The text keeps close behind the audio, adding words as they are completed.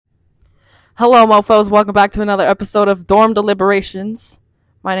Hello, mofos. Welcome back to another episode of Dorm Deliberations.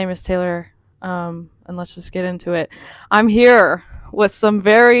 My name is Taylor, and let's just get into it. I'm here with some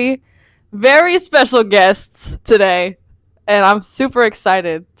very, very special guests today, and I'm super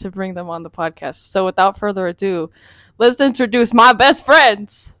excited to bring them on the podcast. So without further ado, let's introduce my best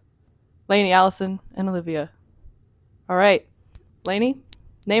friends, Layni, Allison, and Olivia. All right, Layni,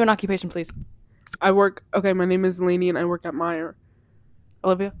 name and occupation, please. My name is Layni and I work at Meyer.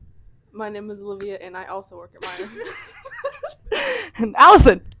 Olivia? My name is Olivia and I also work at Meyer. And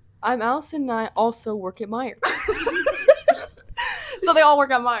Allison? I'm Allison and I also work at Meyer. So they all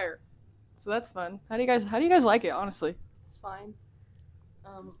work at Meyer. So that's fun. How do you guys like it, honestly? It's fine.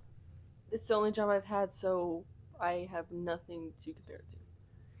 It's the only job I've had, so I have nothing to compare it to.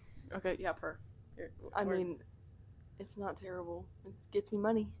 Okay, yeah, I mean, it's not terrible. It gets me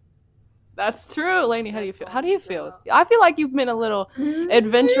money. That's true. Lainey, how do you feel? That's How do you all. feel? I feel like you've been a little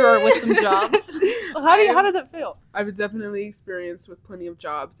adventurer with some jobs. So how does it feel? I've definitely experienced with plenty of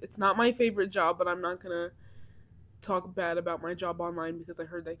jobs. It's not my favorite job, but I'm not gonna talk bad about my job online because I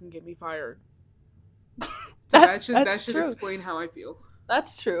heard they can get me fired. So that should true. explain how I feel.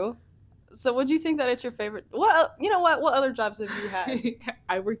 That's true. So would you think that it's your favorite? What other jobs have you had?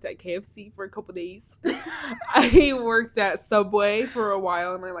 I worked at KFC for a couple days. I worked at Subway for a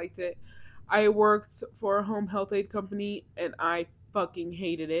while and I liked it. I worked for a home health aid company and I fucking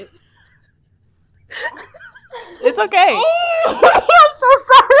hated it. It's okay. I'm so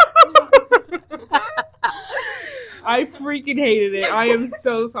sorry. I freaking hated it. I am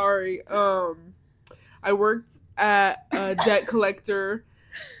so sorry. I worked at a debt collector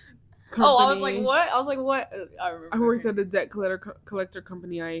company. Oh, I was like, what? I remember. I worked at a debt collector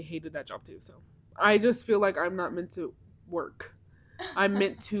company. I hated that job too. So I just feel like I'm not meant to work. I'm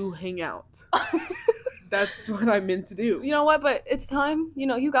meant to hang out. That's what I'm meant to do. You know what? But it's time. You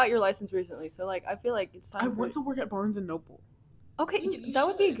know, you got your license recently, so like, I feel like it's time. I want to work at Barnes and Noble. Okay, You that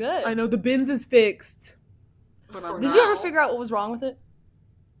would be should. good. I know the bins is fixed. But I'm Did not. you ever figure out what was wrong with it?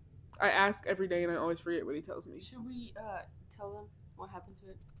 I ask every day and I always forget what he tells me. Should we tell them what happened to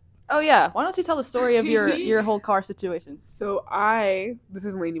it? Oh yeah. Why don't you tell the story of your whole car situation? So this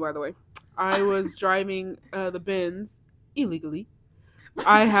is Layni, by the way. I was driving the bins illegally.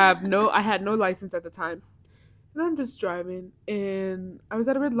 I had no license at the time. And I'm just driving and I was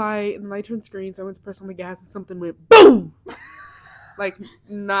at a red light and the light turned green, so I went to press on the gas and something went boom. Like,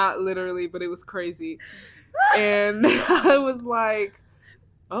 not literally, but it was crazy. And I was like,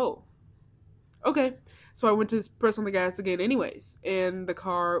 oh, okay. So I went to press on the gas again anyways, and the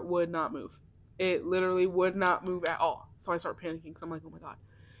car would not move. It literally would not move at all. So I start panicking because I'm like, oh my God,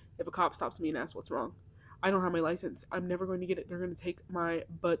 if a cop stops me and asks what's wrong, I don't have my license. I'm never going to get it. They're going to take my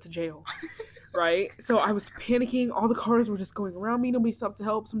butt to jail. Right? So I was panicking. All the cars were just going around me. Nobody stopped to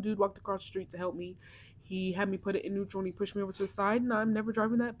help. Some dude walked across the street to help me. He had me put it in neutral and he pushed me over to the side, and I'm never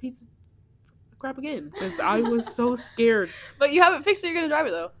driving that piece of crap again because I was so scared. But you haven't fixed it. You're gonna drive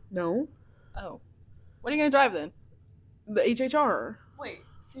it though. No. Oh. What are you gonna drive then? The HHR. Wait,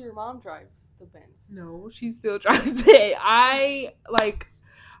 so your mom drives the Benz? No, she still drives it. I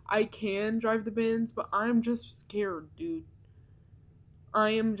can drive the Benz, but I'm just scared, dude.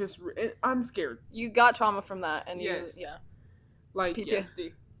 I'm scared. You got trauma from that, and Yes. yeah, Like,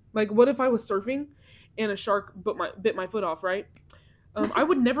 PTSD. like, what if I was surfing and a shark bit my foot off, right? I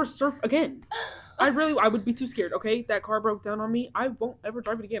would never surf again. I would be too scared, okay? That car broke down on me. I won't ever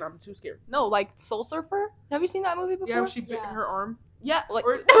drive it again. I'm too scared. No, like Soul Surfer. Have you seen that movie before? Yeah, she bit Yeah. her arm. Yeah, like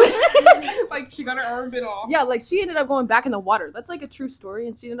Or, like, she got her arm bit off. yeah, like she ended up going back in the water. That's like a true story,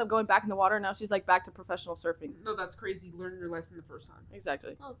 and she ended up going back in the water. And now she's like back to professional surfing. No, that's crazy. Learn your lesson the first time.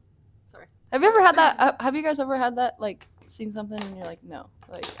 Exactly. Sorry. Have you ever had that? Have you guys ever had that? Like seen something and you're like, no.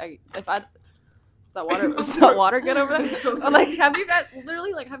 Like is that water? Is that water good over there? So Or, like, have you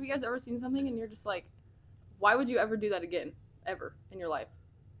guys ever seen something and you're just like, why would you ever do that again, ever in your life?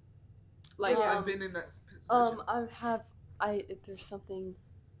 Like, Yes, Yeah. I've been in that position. If there's something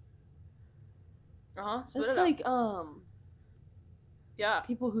Spit that's it out. like Yeah.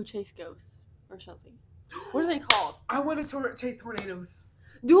 people who chase ghosts or something. What are they called? I want to chase tornadoes.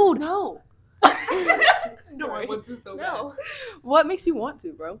 Dude, No. No, I want to so bad. No. what makes you want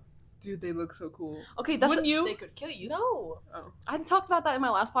to, bro? Dude, they look so cool. Okay, that's Wouldn't you? They could kill you. No. Oh. I talked about that in my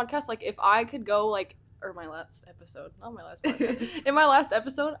last podcast. Like, if I could go, like, or my last episode, not my last podcast. In my last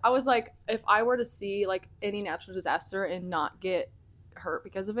episode, I was like, if I were to see, like, any natural disaster and not get hurt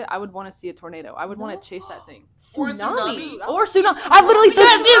because of it, I would want to see a tornado. I would want to chase that thing. Or a Tsunami. tsunami. Or tsunami. I literally said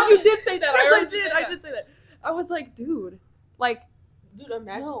Yes, tsunami. you did say that. Yes, I already did. said I that. did say that. I was like, dude, like, Dude,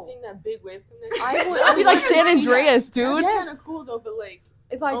 imagine No. seeing that big wave from there. That'd be like San Andreas, dude. That's kind of cool though, but like,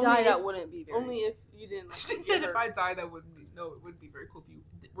 If I Only die, if- that wouldn't be very. Only if you didn't. Like, She get said if hurt. I die, that wouldn't be. No, it wouldn't be very cool if you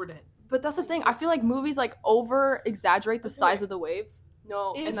were dead. But that's the thing. I feel like movies like over exaggerate the That's size okay. of the wave.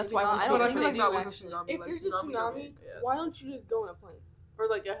 No, And that's why we I see don't it. But I think feel they like do, not with a actually. tsunami. If Like, there's a tsunamis are tsunami, big. why don't you just go in a plane or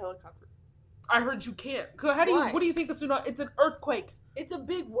like a helicopter? I heard you can't. How do you? Why? What do you think the tsunami? It's an earthquake. It's a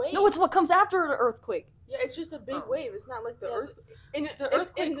big wave. No, it's what comes after an earthquake. Yeah, it's just a big Oh. wave. It's not like the Yeah, earth. In, the if,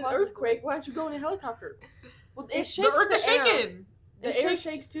 earthquake in an causes the earthquake, wave. why don't you go in a helicopter? Well, It it shakes The earth is air. shaking. The It air shakes-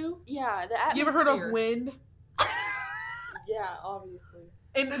 shakes too. Yeah, the atmosphere. You ever heard of wind? Yeah, obviously.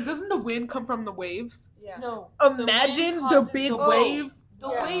 And doesn't the wind come from the waves? Yeah. No. Imagine wind the causes big the waves. The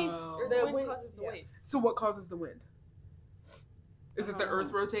Yeah. waves, or the The wind wind- causes the yeah. waves. So what causes the wind? Is it the Oh.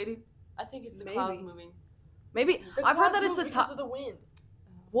 earth rotating? I think it's the Maybe. clouds moving. Maybe The I've heard clouds that it's move a because top. of the wind.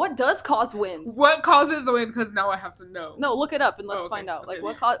 What does cause wind? What causes the wind? Because now I have to know. No, look it up and let's Oh, okay, find out. okay.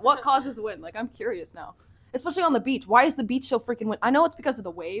 Like what causes wind? Like I'm curious now. Especially on the beach. Why is the beach so freaking wind? I know it's because of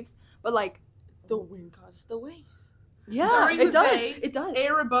the waves, but like The wind causes the waves. yeah, During it the does. day, It does.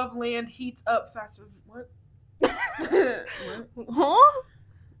 Air above land heats up faster. What? What? Huh?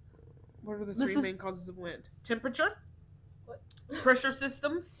 What are the This three is- main causes of wind? Temperature, What? pressure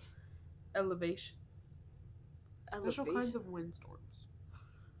systems, elevation. Special Elevation. kinds of windstorms.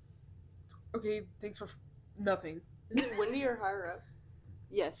 Okay, thanks for nothing. Is it windy or higher up?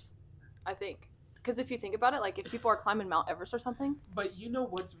 Yes, I think. Because if you think about it, like if people are climbing Mount Everest or something, But you know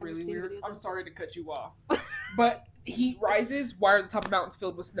what's Have you really seen weird? videos I'm of- sorry to cut you off. But heat rises. Why are the top of mountains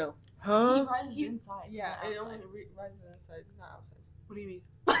filled with snow? He Huh? rises inside. Yeah, not it outside. only rises inside, not outside. What do you mean?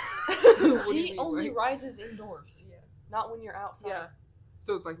 What do you He mean, only like- rises indoors, Yeah. not when you're outside. Yeah.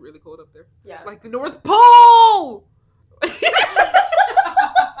 So it's like really cold up there. Yeah. Like the North Pole!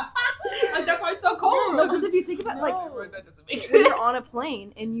 Like that's why it's so cold. no, because if you think about like No, that doesn't make when sense. you're on a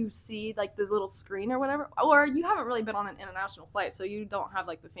plane and you see like this little screen or whatever, or you haven't really been on an international flight, so you don't have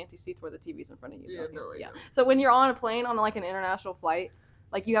like the fancy seats where the TV's in front of you. Yeah, don't you? no, I don't. So when you're on a plane on like an international flight,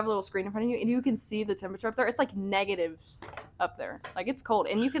 like you have a little screen in front of you and you can see the temperature up there. It's like negatives up there. Like it's cold,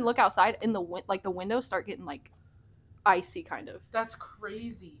 and you can look outside and the windows start getting like icy kind of. That's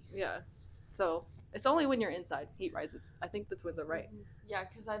crazy. Yeah. So it's only when you're inside heat rises. I think the twins are right. Yeah,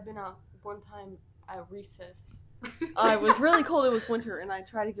 because I've been out one time at recess. It was really cold. It was winter, and I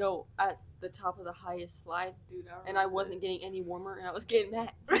tried to go at the top of the highest slide, Dude, and I wasn't getting any warmer, and I was getting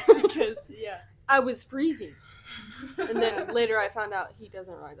mad because Yeah. I was freezing. And then later I found out he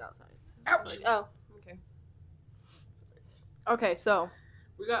doesn't rise outside. So Ouch. it's like, oh, okay. Okay, so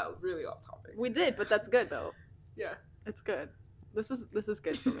We got really off topic. we did, but that's good though. Yeah. It's good. This is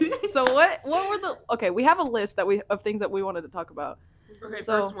good for me. So what were the okay? We have a list of things that we wanted to talk about. Okay,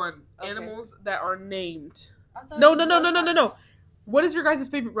 So- first one. Okay. Animals that are named. I thought No, it no, was no, road no, no, no, no. signs. What is your guys'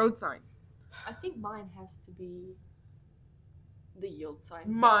 favorite road sign? I think mine has to be the yield sign.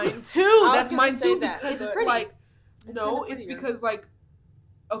 Mine too. was That's gonna mine say too. that, Because but- it's Pretty. like It's no, kinda it's prettier. because like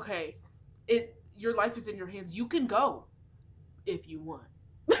okay, your life is in your hands. You can go if you want.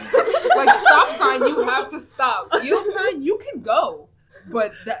 Like stop sign, you have to stop. Yield sign, you can go.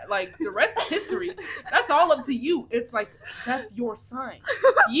 But that like the rest is history. That's all up to you. It's like that's your sign.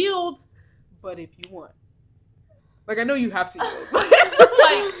 Yield, but if you want. Like I know you have to yield.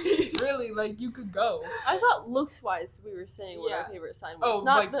 Like really, like you could go. I thought looks wise we were saying what Yeah. our favorite sign was. Oh,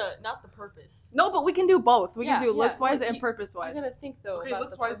 not like- not the purpose. No, but we can do both. We can Yeah, do looks yeah, wise but and you- purpose I wise. gotta think though. Okay, about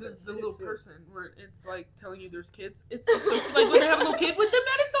looks the wise is purpose. the little too. person where it's like telling you there's kids. It's just so like when they have a little kid with them,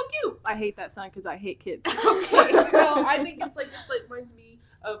 that is so cute. I hate that sign because I hate kids. Okay, well I think it's like reminds me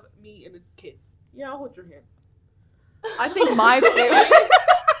of me and a kid. Yeah, I'll hold your hand. I think my favorite.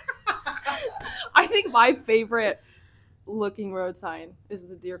 I think my favorite looking road sign is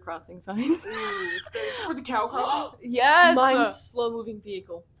the deer crossing sign. For the cow crossing. Yes. Mine's slow moving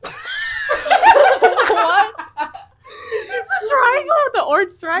vehicle. What? It's a triangle, the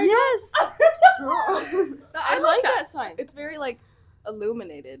orange triangle. Yes, I like that sign. It's very like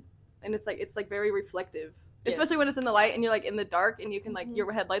illuminated, and it's like very reflective. Yes. Especially when it's in the light and you're like in the dark and you can like Mhm.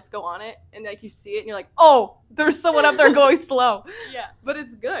 your headlights go on it and like you see it and you're like, oh, there's someone up there going slow. Yeah. But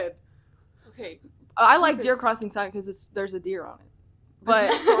it's good. Okay. I like deer Purpose. crossing sign because there's a deer on it. But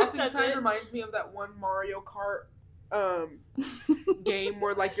But crossing That's sign it. reminds me of that one Mario Kart game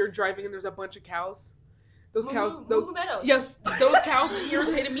where like you're driving and there's a bunch of cows. Those cows, Moo those Meadows. yes, those cows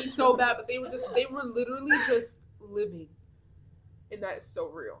irritated me so bad, but they were literally just living, and that is so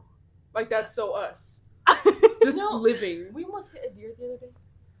real. Like that's so us, just No. living. We almost hit a deer the other day.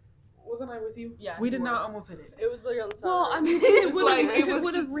 Wasn't I with you? Yeah, we you did were. not almost hit it. It was literally on the side Well, of I the mean, road. it It's would like- have it was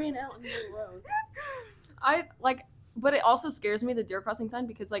would have just- ran out in the road. I like, but it also scares me the deer crossing sign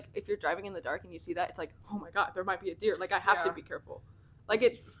because like if you're driving in the dark and you see that, it's like, oh my god, there might be a deer. Like I have to Yeah. be careful. Like,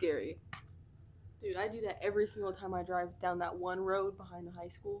 it's scary. Dude, I do that every single time I drive down that one road behind the high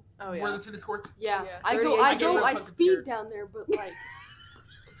school. Oh, Where the tennis courts. Yeah, Yeah. I 38 I get I fucking speed scared. down there, but like,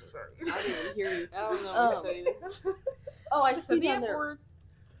 I didn't even hear you. I don't know Oh. what you're saying. Oh, I Just speed the down there. F-word.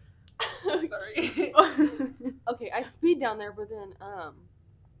 Sorry. Okay, I speed down there, but then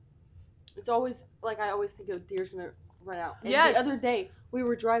it's always like I always think a deer's gonna run out. And Yes. the other day we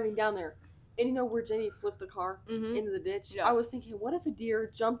were driving down there, and you know where Jenny flipped the car Mm-hmm. into the ditch. Yeah. I was thinking, what if a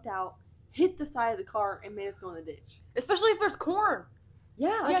deer jumped out, hit the side of the car, and made us go in the ditch? Especially if there's corn. Yeah,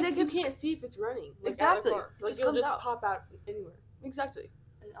 Yeah, like, because you can't see if it's running. Like, out of the Exactly. car. It Like, just it'll comes just out. pop out anywhere. Exactly.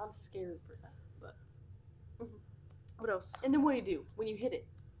 and I'm scared for that. But What else? and then what do when you hit it?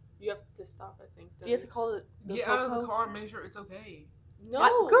 You have to stop, I think. Do you have to call it the Get out of the popo? car and make sure it's okay.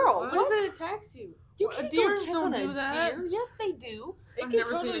 No, Girl, What what? if it attacks you? You Well, can't deers go check don't on do a that. deer. Yes, they do. It I've can never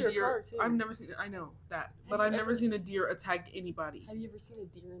total seen a your deer. car, too. I've never seen. I know that, but Have I've you never ever seen a s- deer attack anybody. Have you ever seen a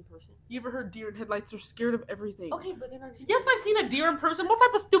deer in person? You ever heard deer in headlights are scared of everything? Okay, but they're not just. Yes, I've seen a deer in person. What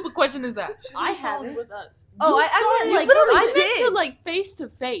type of stupid question is that? I You saw it haven't. with us. Oh, You I saw meant it. like You literally I meant did. to like face to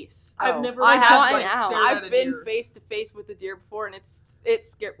face. I've Oh, never. I like, have, gotten like, out. stared at I've a been deer. face to face with the deer before, and it's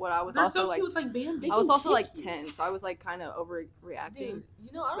scared. What I was They're also so like, cute. It's like Bambi. I was can also kick like you. 10, so I was like kind of overreacting. Dude,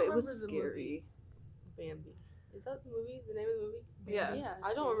 you know, I don't But it remember was the scary. movie Bambi. Is that the movie? The name of the movie? Yeah. Yeah,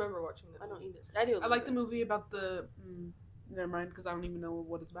 I don't remember watching that. I don't movie. either. I do. I like the movie about the. Never mind, because I don't even know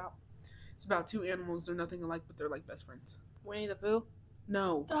what it's about. It's about two animals. They're nothing alike, but they're like best friends. Winnie the Pooh.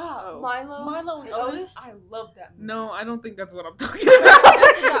 No, Stop, Oh. Milo and Otis. I love that movie. no, I don't think that's what I'm talking That's about.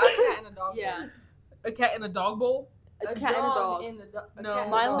 about a cat and a dog. Yeah, A cat in a dog bowl. a cat and a dog. And a No, cat and a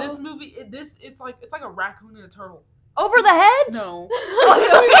Milo? dog. this movie. It's like a raccoon and a turtle. Over the hedge. No, Oh,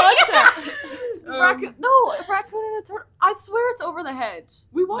 yeah, we watched that. Raccoon. No, a raccoon and a turtle. I swear it's over the hedge.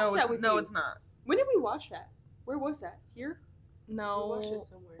 We watched no, that it's, with no, you. it's not. When did we watch that? Where was that? Here? No, We watched it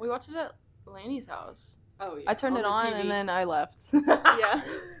somewhere. we watched it at Layni's house. Oh yeah. I turned it the on TV. and then I left. Yeah.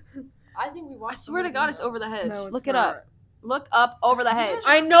 I think we watched. I swear to God, it's over the hedge. No, it's Look it not. up. Look up over the You hedge. guys-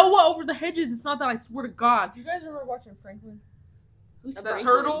 I know what over the hedge is. It's not that. I swear to God. Do you guys remember watching Franklin? Who's That Franklin?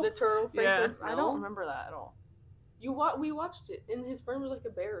 turtle? The turtle, Yeah. Franklin. I don't remember that at all. We watched it, and his friend was like a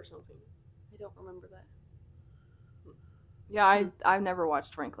bear or something. I don't remember that. Yeah, I've never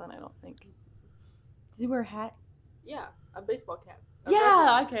watched Franklin. I don't think. Does he wear a hat? Yeah, a baseball cap. A Yeah. red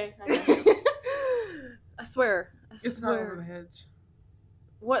one. Okay. I know. I swear. I It's not over the swear. hedge.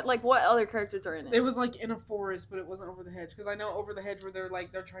 What other characters are in It it? was like in a forest, but it wasn't over the hedge. Because I know over the hedge where they're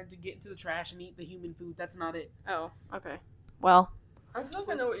trying to get into the trash and eat the human food. That's not it. Oh, okay. Well, I feel like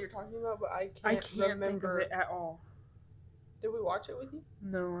I know what you're talking about, but I I can't can't remember. think of it at all. Did we watch it with you?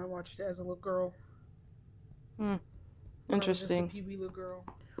 No, I watched it as a little girl. When I was just a interesting. peewee little girl.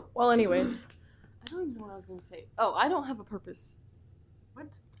 Well, anyways. I don't even know what I was gonna say. Oh, I don't have a purpose. What?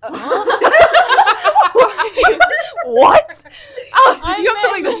 What? Allison, I you have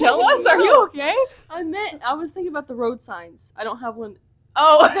something to meant- tell us? Are you okay? I was thinking about the road signs. I don't have one.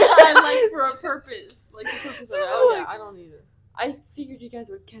 Oh, I like for a purpose. Like the purpose of it. Just Oh, Yeah, like- I don't either. I figured you guys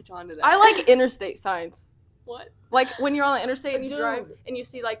would catch on to that. I like interstate signs. what? Like when you're on the interstate and you Dude. drive and you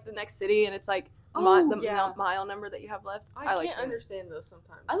see like the next city and it's like Oh, the yeah. mile number that you have left. I like can't seeing it. understand those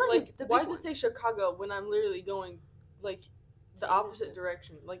sometimes. I like it- the why big does it say ones. Chicago when I'm literally going like the opposite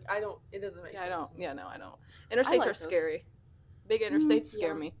direction? Like I don't. It doesn't make Yeah, I sense. don't. Yeah, no, I don't. Interstates like are those. scary. Big interstates scare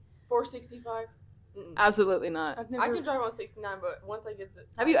yeah. me. 465. Absolutely not. I've never. I can drive on 69, but once I get to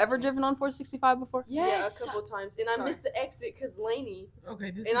Have you ever driven on 465 before? Yeah, Yes. a couple of times, and I Sorry. missed the exit because Layni,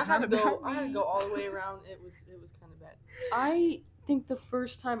 Okay, this and I is had not to go. about I had to me. go all the way around. It was kind of bad. I think the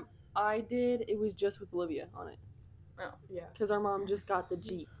first time I did, it was just with Olivia on it, Yeah. because our mom just got the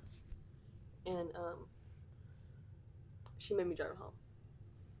Jeep, and she made me drive it home.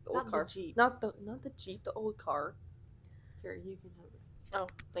 The old Not the car, Jeep. not the Jeep, the old car. Here, you can have it. Oh,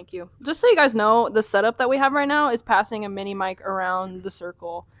 thank you. Just so you guys know, the setup that we have right now is passing a mini mic around the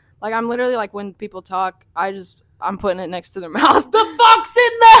circle. Like I'm literally like when people talk, I'm putting it next to their mouth. The fox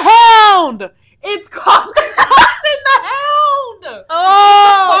and the hound! It's called the fox and the hound!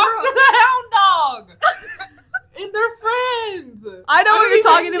 Oh, Fox and the hound dog! And they're friends! I know what you're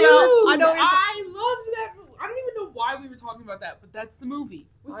talking about. Dude, I know what you're I loved that movie. I don't even know why we were talking about that, but that's the movie.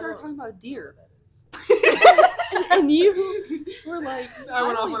 We I started don't- talking about deer, I and you were like, went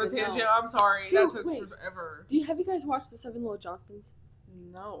don't off on a even tangent. know. I'm sorry. Dude, that took wait. forever. Have you guys watched the Seven Little Johnsons?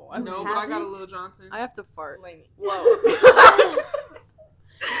 No, You No, but I got a haven't? little Johnson. I have to fart. Layni. Whoa.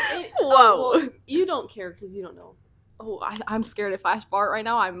 Whoa. Well, you don't care because you don't know. Oh, I'm scared. If I fart right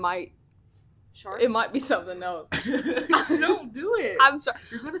now, I might. Shark? It might be something else. Don't do it. I'm sorry.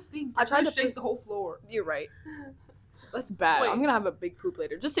 You're gonna stink. I tried You're to shake put- the whole floor. You're right. That's bad. Wait. I'm gonna have a big poop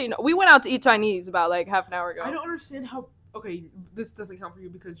later. Just so you know, we went out to eat Chinese about like half an hour ago. I don't understand how. Okay, this doesn't count for you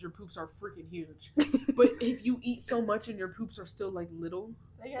because your poops are freaking huge. But if you eat so much and your poops are still like little,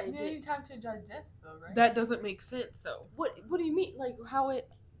 They need time to digest, though, right? that doesn't make sense though. What do you mean? Like how it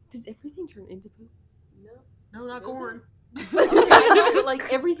does everything turn into poop? No. No, not Does it? corn. Okay, I know, but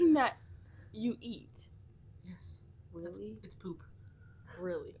like everything that you eat. Yes, Really? it's poop.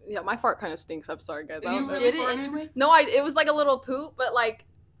 Really? Yeah, my fart kind of stinks. I'm sorry, guys. I You don't know. really Did it farted? anyway? No, it was like a little poop, but like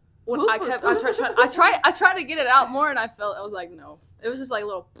when Poop I or kept, poop? I tried to get it out more, and I was like, no. It was just like a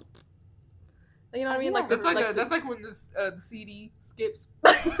little. You know what I mean? Yeah. Like That's like when this the CD skips.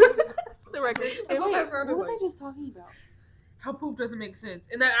 the record. That's what Wait, that sounded what was like. I just talking about? How poop doesn't make sense,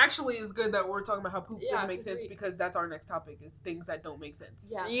 and that actually is good that we're talking about how poop Yeah, doesn't make 'cause sense we- because that's our next topic is things that don't make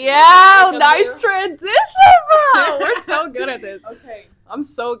sense. Yeah. Yeah, Like a nice little- transition, bro. We're so good at this. Okay. I'm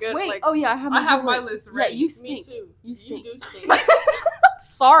so good. Wait. Like, Oh yeah, I have my, I have whole my list. list Yeah, ready. you Me stink. too. You stink. do stink.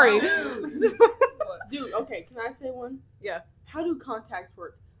 sorry. Dude, okay, can I say one? Yeah. How do contacts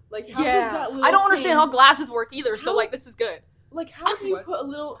work? Like how Yeah, does that little I don't understand how thing- glasses work either. So How- like, this is good. Like how do you What? put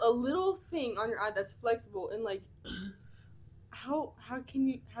a little thing on your eye that's flexible and like how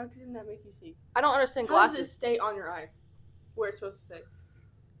can that make you see? I don't understand How does it glasses. stay on your eye where it's supposed to stay?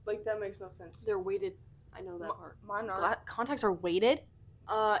 Like that makes no sense. They're weighted. I know that part. Mine are. Contacts are weighted.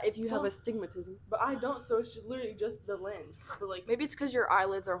 If you have Some- astigmatism, but I don't, so it's just literally just the lens. But like, Maybe it's because your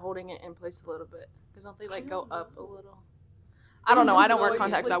eyelids are holding it in place a little bit. Because don't they like go don't up a know. little? I don't know. I don't know, wear like,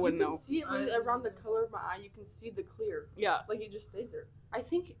 contacts. like, I wouldn't you know. can see it literally around the color of my eye. You can see the clear. Yeah. Like it just stays there. I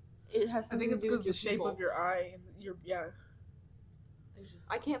think it has I something think it's to do because with the shape pupil. of your eye and your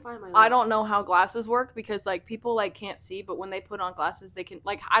I can't find my. I list. don't know how glasses work because like people like can't see, but when they put on glasses, they can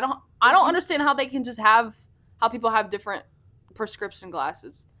like I don't understand how they can just have how people have different prescription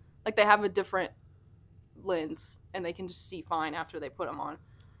glasses. Like they have a different lens and they can just see fine after they put them on.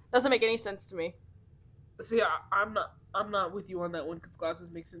 Doesn't make any sense to me. See, I'm not with you on that one because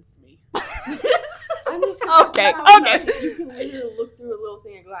glasses make sense to me. I'm just gonna Okay, okay. You can literally look through a little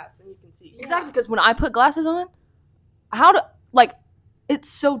thing of glass and you can see. Exactly, because when I put glasses on, how do like it's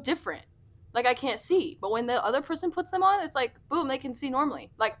so different. Like I can't see, but when the other person puts them on, it's like boom, they can see normally.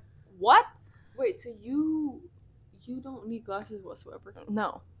 Like what? Wait, so you don't need glasses whatsoever?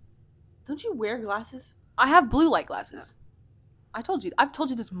 No, Don't you wear glasses? I have blue light glasses. I've told you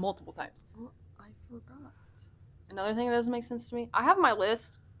this multiple times. I forgot. Another thing that doesn't make sense to me. I have my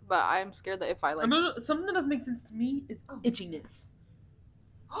list, but I'm scared that if I like, Something that doesn't make sense to me is itchiness.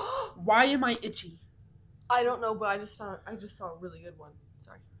 Why am I itchy? I don't know, but I just saw a really good one.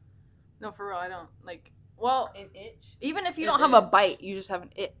 Sorry. no, for real, I don't like. Well, An itch? even if you An don't have a itch. bite, you just have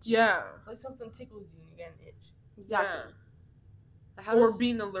an itch. Yeah. Like something tickles you, you get an itch. exactly. Yeah. How Or does-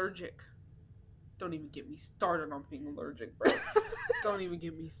 being allergic. Don't even get me started on being allergic, bro. Don't even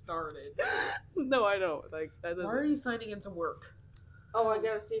get me started. no, I don't. Like that Why are you signing into work? Oh, I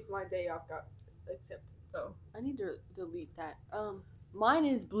gotta see if my day off got accepted. Oh. I need to delete that. Mine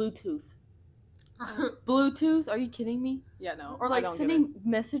is Bluetooth. Bluetooth? Are you kidding me? Yeah, no. Or I like don't get sending it.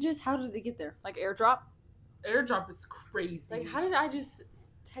 messages? How did it get there? Like AirDrop. AirDrop is crazy. Like, how did I just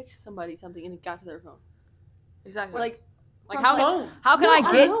text somebody something and it got to their phone? Exactly. Like, Like how phone? how can no,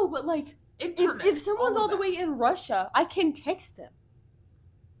 I get? know, but like, Internet, if someone's all all of the that. way in Russia, I can text them,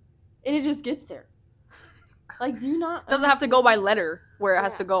 and it just gets there. Like, do you not? Doesn't have to go by letter where it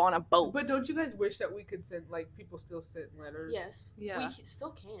has Yeah. to go on a boat. But don't you guys wish that we could send, like, people still send letters? Yes. Yeah. We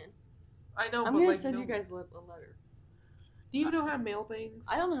still can. I know, I'm but, gonna like, send no- you guys a letter. Do you know how to mail things?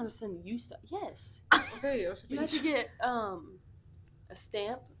 I don't know how to send you stuff. Yes. Okay, You have to get a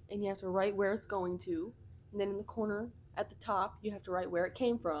stamp, and you have to write where it's going to, and then in the corner at the top, you have to write where it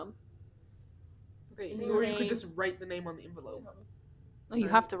came from. Okay, and or your you could name. just write the name on the envelope. No, you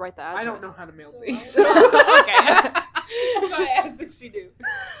have to write the address. I don't know how to mail So things. I- Okay. That's why I asked if you do.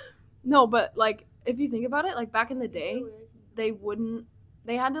 No, but like if you think about it, like back in the day,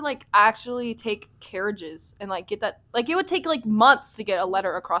 they had to like actually take carriages and like get that like it would take like months to get a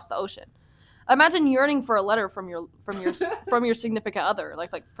letter across the ocean. Imagine yearning for a letter from your from your significant other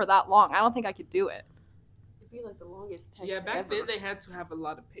like for that long. I don't think I could do it. It'd be like the longest text Yeah, back ever. then they had to have a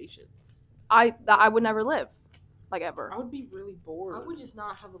lot of patience. I would never live like ever. I would be really bored. I would just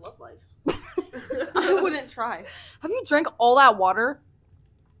not have a love life. I wouldn't try. Have you drank all that water?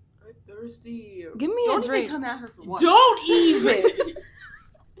 I'm thirsty. Give me Don't a drink. even come at her for what? Don't even.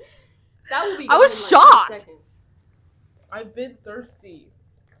 That would be. I was gone in, like, 10 shocked. seconds. I've been thirsty.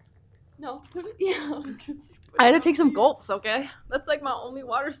 No, put it. Yeah, I was gonna say. put I had it to take up some here. gulps, okay? That's like my only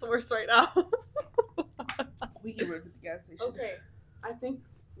water source right now. We can run to the gas station. Okay, I think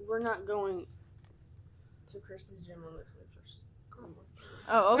we're not going to Chris's gym on the 21st.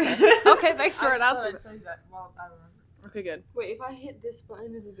 Oh, okay. Okay, thanks for I just thought announcing. I'd tell you that. Well, I remember. Okay, good. Wait, if I hit this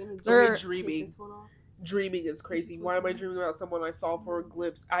button, is it gonna They're take dreaming. this one off? Dreaming is crazy. Why am I dreaming about someone I saw for a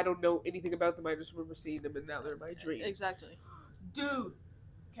glimpse? I don't know anything about them. I just remember seeing them, and now they're my dream. Exactly. Dude.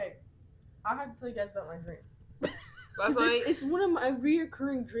 Okay. I have to tell you guys about my dream. Last 'Cause night, it's one of my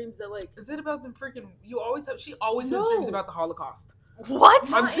reoccurring dreams that like. is it about them freaking? You always have. She always has No. dreams about the Holocaust. What?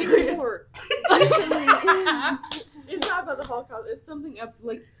 I'm Not serious. anymore. It's not about the Holocaust. It's something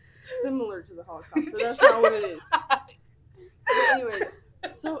like similar to the Holocaust, but that's not what it is. But anyways,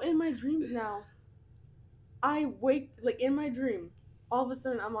 so in my dreams now, I wake in my dream. All of a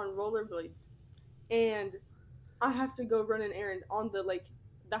sudden, I'm on rollerblades, and I have to go run an errand on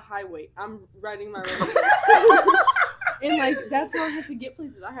the highway. I'm riding my rollerblades, and that's how I have to get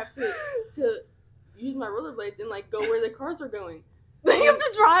places. I have to use my rollerblades and go where the cars are going. You have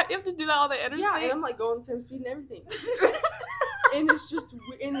to drive. You have to do that on the interstate. Yeah, and I'm going the same speed and everything. And it's just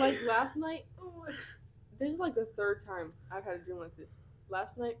last night. This is the third time I've had a dream like this.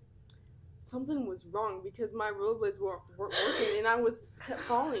 Last night, something was wrong because my rollerblades weren't working, and I kept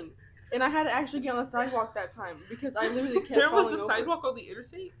falling. And I had to actually get on the sidewalk that time because I literally kept There was falling a over. sidewalk on the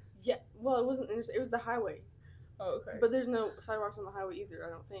interstate. Yeah, well, it wasn't interstate. It was the highway. Oh, okay. But there's no sidewalks on the highway either. I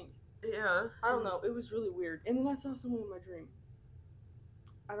don't think. Yeah. I don't know. It was really weird. And then I saw someone in my dream.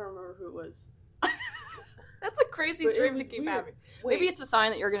 I don't remember who it was. That's a crazy But it dream to was keep weird. having. Wait, Maybe it's a sign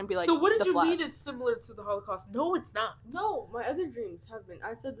that you're gonna be so what did the you Flash. mean it's similar to the Holocaust? No, it's not. no. My other dreams have been.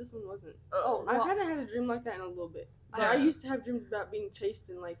 I said this one wasn't. Oh, I've had a dream like that in a little bit. But Yeah. I used to have dreams about being chased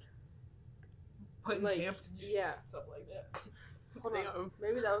and putting camps and yeah. stuff like that. Hold on.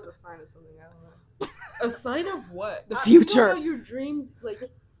 Maybe that was a sign of something. I don't know. A sign of what? The You know future. how your dreams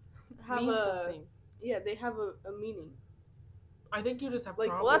have Mean a something. yeah, they have a meaning. I think you just have. Well,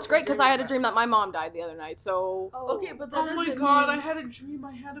 problems Well, that's great because with I had a that. dream that my mom died the other night. So Okay, but that Oh my doesn't god! mean- I had a dream.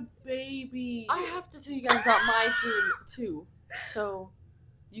 I had a baby. I have to tell you guys about my dream too. So,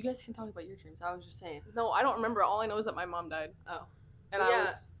 you guys can talk about your dreams. I was just saying. no, I don't remember. All I know is that my mom died. Oh. And Yeah.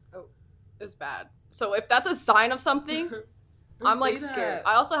 it was bad. So if that's a sign of something, Don't I'm say scared. that.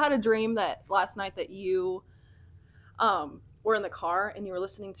 I also had a dream that last night that you were in the car and you were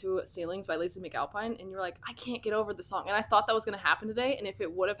listening to Ceilings by Lazy McAlpine and you were like, I can't get over the song. And I thought that was going to happen today. And if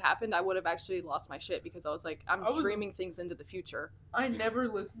it would have happened, I would have actually lost my shit because I was like, I'm I was- dreaming things into the future. I never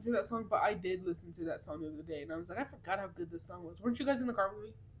listened to that song, but I did listen to that song the other day, and I was like, I forgot how good this song was. Weren't you guys in the car with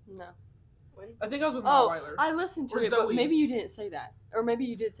me? No. I think I was with Oh, Weiler. I listened to Or it, but Zoe. maybe you didn't say that, or maybe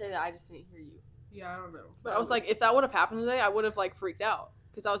you did say that. I just didn't hear you. Yeah, I don't know. But I was like, if that would have happened today, I would have like freaked out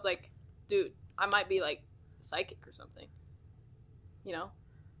because I was like, dude, I might be like psychic or something. You know?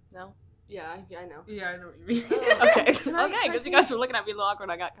 No? Yeah, I know. Yeah, I know what you mean. Okay. Can I- Okay, can I because you tell guys were looking at me a little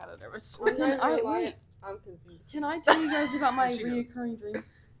awkward. I got kind of nervous. Well, then wait. I'm confused. Can I tell you guys about my She knows. reoccurring dream?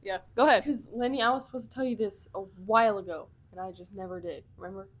 Yeah, go ahead. Because Lenny, I was supposed to tell you this a while ago, and I just never did.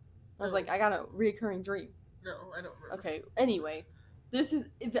 Remember? I was No. like, I got a reoccurring dream. No, I don't remember. Okay. Anyway,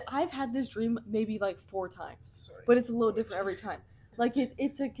 I've had this dream maybe like 4 times, Sorry. but it's a little different every time. Like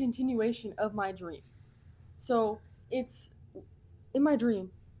it's a continuation of my dream. So it's in my dream.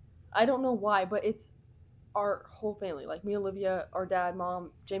 I don't know why, but it's our whole family, like me, Olivia, our dad,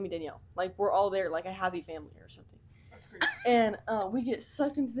 mom, Jamie, Danielle. Like we're all there, like a happy family or something. That's crazy. And we get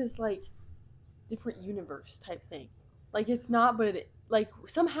sucked into this like different universe type thing. Like it's not, but it like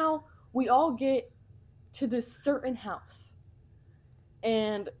somehow we all get to this certain house,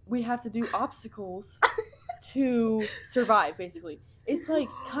 and we have to do obstacles to survive. Basically, it's like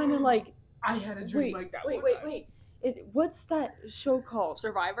kind of like I had a dream like that. one time. What's that show called?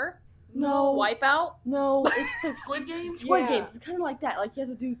 Survivor? No, Wipeout? no, it's the Squid Game? Squid Yeah. Games. It's kind of like that. Like you have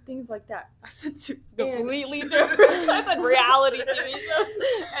to do things like that. I said two And- completely different. I said reality TV shows.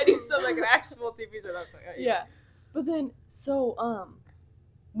 And you said like an actual TV show. That's right. Yeah. But then, so,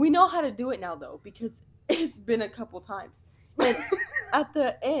 we know how to do it now, though, because it's been a couple times. And at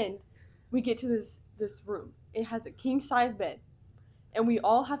the end, we get to this room. It has a king-size bed. And we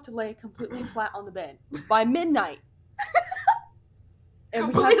all have to lay completely flat on the bed by midnight. And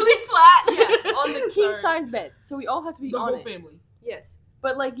we have Completely flat? yeah, on the Sorry. king-size bed. So we all have to be The on whole it. family. Yes.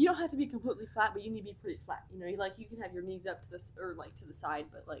 But, like, you don't have to be completely flat, but you need to be pretty flat. You know, you can have your knees up to this, or, like, to the side,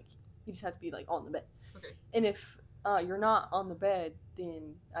 but, like, you just have to be, like, on the bed. Okay. And if you're not on the bed,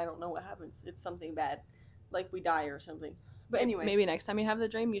 then I don't know what happens. It's something bad. Like, we die or something. But anyway. Maybe next time you have the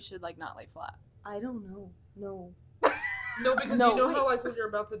dream, you should like not lay flat. I don't know. No. No, because No, you know wait. how like when you're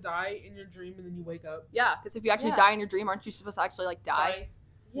about to die in your dream and then you wake up? Yeah, because if you actually Yeah. die in your dream, aren't you supposed to actually like die?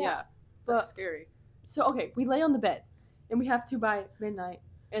 Yeah. That's But, scary. so, okay, we lay on the bed. And we have to by midnight.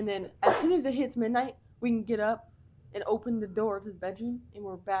 And then as soon as it hits midnight, we can get up and open the door to the bedroom, and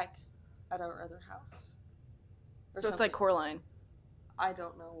we're back at our other house. So it's like Coraline. I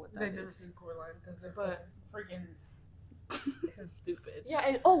don't know what that They've never is. seen Coraline because they're But- freaking stupid. Yeah,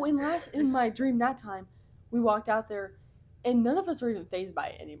 and in my dream that time, we walked out there, and none of us were even fazed by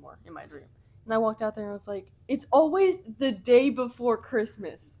it anymore in my dream. And I walked out there and I was like, it's always the day before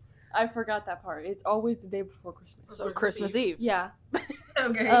Christmas. I forgot that part. It's always the day before Christmas. So Christmas Eve. Yeah.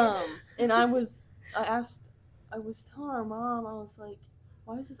 Okay. And I was telling our mom, I was like,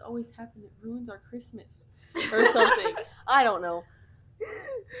 why does this always happen? It ruins our Christmas or something. I don't know.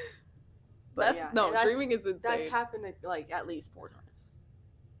 But Dreaming is insane. That's happened like at least 4 times.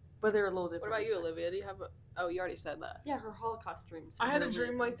 But they're a little What different. about you, Olivia? Do you have a... Oh, you already said that. Yeah, her Holocaust dreams. I had a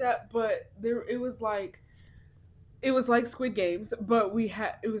dream like that, but it was like Squid Games, but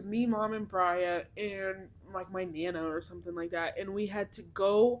it was me, Mom, and Brian, and like my Nana or something like that, and we had to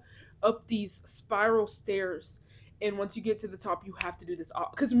go up these spiral stairs, and once you get to the top, you have to do this.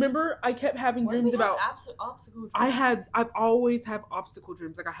 Because remember, I kept having dreams about. obstacle dreams? I've always have obstacle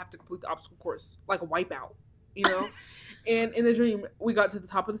dreams, like I have to complete the obstacle course, like a wipeout, you know. And in the dream, we got to the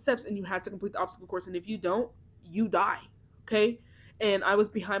top of the steps, and you had to complete the obstacle course, and if you don't, you die. Okay, and I was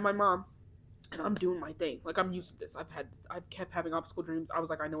behind my mom. And I'm doing my thing. Like, I'm used to this. I've kept having obstacle dreams. I was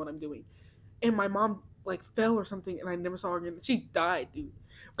like, I know what I'm doing. And my mom, like, fell or something, and I never saw her again. She died, dude.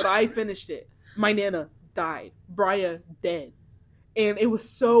 But I finished it. My Nana died. Brian, dead. And it was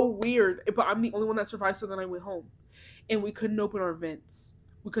so weird. But I'm the only one that survived, so then I went home. And we couldn't open our vents.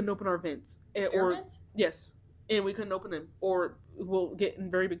 Air vents? Yes. And we couldn't open them, or we'll get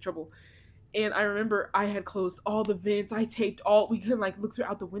in very big trouble. And I remember I had closed all the vents. I taped we couldn't like look through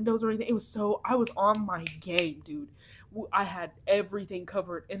out the windows or anything. I was on my game, dude. I had everything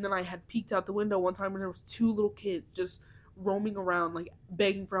covered. And then I had peeked out the window one time when there was 2 little kids just roaming around, like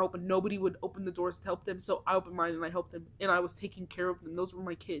begging for help, and nobody would open the doors to help them. So I opened mine and I helped them, and I was taking care of them. Those were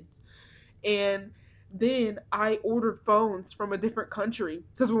my kids. And then I ordered phones from a different country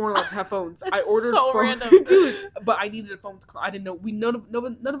because we weren't allowed to have phones. I ordered so phones, random. dude. But I needed a phone. I didn't know.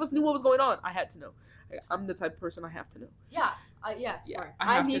 None of us knew what was going on. I had to know. I'm the type of person I have to know. Yeah. Sorry.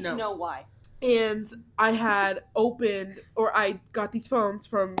 I need to know why. And I had I got these phones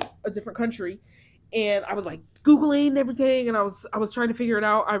from a different country, and I was like Googling everything, and I was trying to figure it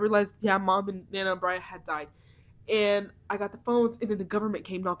out. I realized, yeah, Mom and Nana and Brian had died, and I got the phones, and then the government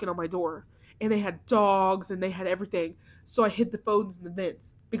came knocking on my door. And they had dogs, and they had everything. So I hid the phones in the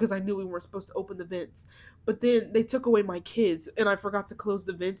vents because I knew we weren't supposed to open the vents. But then they took away my kids, and I forgot to close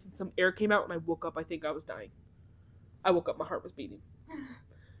the vents, and some air came out, and I woke up. I think I was dying. I woke up. My heart was beating.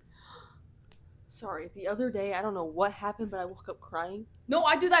 Sorry, the other day, I don't know what happened, but I woke up crying. No,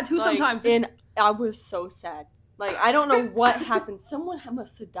 I do that too Like, sometimes. And I was so sad. Like, I don't know what happened. Someone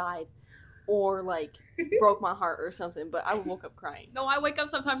must have died or, like, broke my heart or something, but I woke up crying. No, I wake up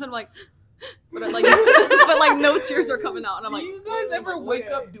sometimes and I'm like... but like no tears are coming out, and I'm like, do you guys ever wake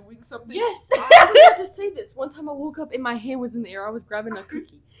up doing something? Yes, I forgot to say this. One time I woke up and my hand was in the air. I was grabbing a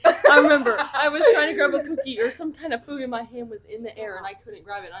cookie. I remember I was trying to grab a cookie or some kind of food, and my hand was in the air, and I couldn't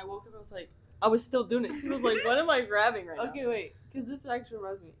grab it. And I woke up and I was like, I was still doing it. I was like, what am I grabbing right now? Okay, wait, because this actually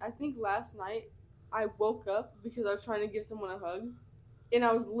reminds me. I think last night I woke up because I was trying to give someone a hug, and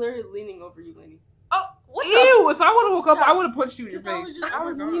I was literally leaning over you, Layni. oh, what Ew! If I would have woke up, I would have punched you in your Because face. I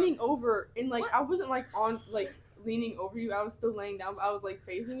was Oh my God. leaning over, and like What? I wasn't like on like leaning over you. I was still laying down. But I was like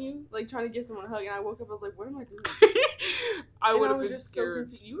facing you, like trying to give someone a hug, and I woke up. I was like, what am I doing? I And would have was been just scared. so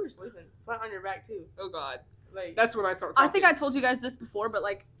confused. You were sleeping flat on your back too. Oh God. Like That's when I started I talking. think I told you guys this before, but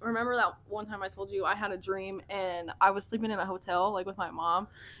like, remember that one time I told you I had a dream and I was sleeping in a hotel, like with my mom,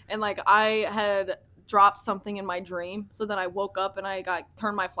 and like I had dropped something in my dream. So then I woke up and I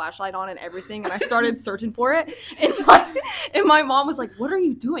turned my flashlight on and everything, and I started searching for it. And my mom was like, "What are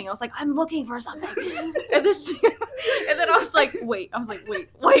you doing?" I was like, "I'm looking for something." And then I was like, wait. I was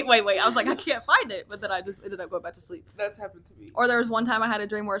like, I can't find it. But then I just ended up going back to sleep. That's happened to me. Or there was one time I had a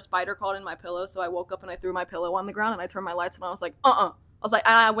dream where a spider crawled in my pillow, so I woke up and I threw my pillow on the ground and I turned my lights on and I was like, I was like,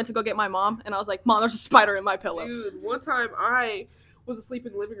 and I went to go get my mom and I was like, Mom, there's a spider in my pillow. Dude, one time I was asleep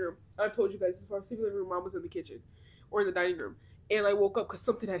in the living room. I've told you guys this before. I was asleep in the living room. Mom was in the kitchen or in the dining room. And I woke up because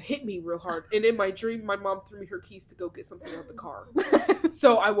something had hit me real hard. And in my dream, my mom threw me her keys to go get something out the car.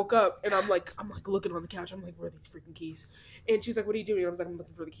 So I woke up and I'm like looking on the couch. I'm like, where are these freaking keys? And she's like, what are you doing? And I was like, I'm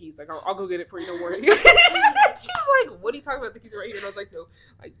looking for the keys. Like, I'll go get it for you. Don't worry. She's like, what are you talking about? The keys are right here. And I was like, no,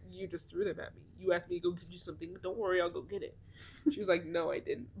 like, you just threw them at me. You asked me to go get you something. Don't worry, I'll go get it. She was like, no, I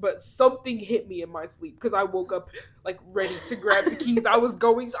didn't. But something hit me in my sleep because I woke up like ready to grab the keys. I was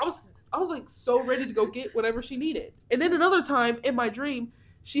like so ready to go get whatever she needed. And then another time in my dream,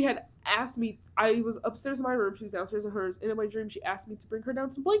 she had asked me. I was upstairs in my room. She was downstairs in hers. And in my dream, she asked me to bring her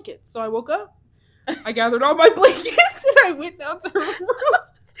down some blankets. So I woke up. I gathered all my blankets and I went down to her room.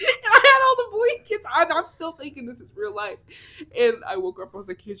 And I had all the blankets. I'm still thinking this is real life. And I woke up. I was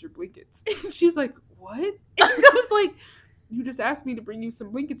like, "Here's your blankets." And she was like, "What?" And I was like, "You just asked me to bring you some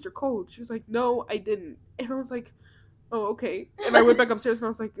blankets. You're cold." She was like, "No, I didn't." And I was like, "Oh, okay." And I went back upstairs and I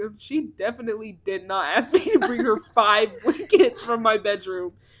was like, "She definitely did not ask me to bring her 5 blankets from my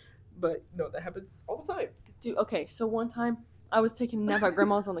bedroom." But no, that happens all the time. Dude, okay, so one time I was taking a nap at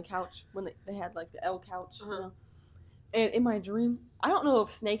grandma's on the couch when they had like the L couch, you know. And in my dream, I don't know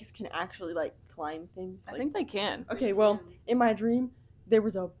if snakes can actually like climb things. I Like, think they can. okay, well, in my dream, there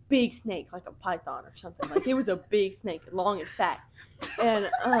was a big snake, like a python or something. Like it was a big snake, long and fat. And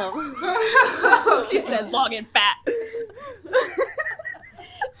She said long and fat.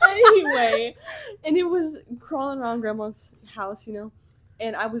 Anyway, and it was crawling around grandma's house, you know.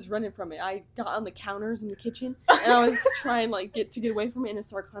 And I was running from it. I got on the counters in the kitchen, and I was trying like get away from it, and it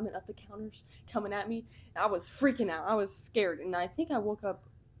started climbing up the counters, coming at me. And I was freaking out. I was scared, and I think I woke up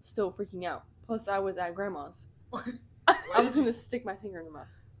still freaking out. Plus, I was at grandma's. I was gonna stick my finger in her mouth.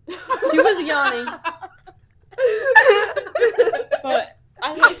 She was yawning, but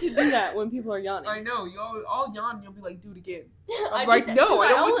I like to do that when people are yawning. I know. You all yawn and you'll be like, "Do it again." I I'm like, did that. "No, I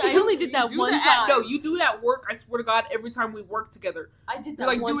don't want I you only did that do one that time. No, you do it at work. I swear to God, every time we work together. I did that You're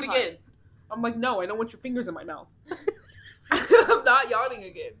like, one "Do it time. again." I'm like, "No, I don't want your fingers in my mouth." I'm not yawning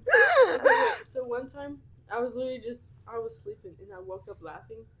again. So one time, I was sleeping and I woke up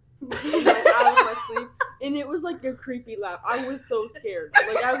laughing. Like out of my sleep, and it was like a creepy laugh. I was so scared.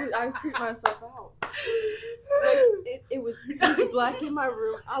 Like I creeped myself out. Like it was pitch black in my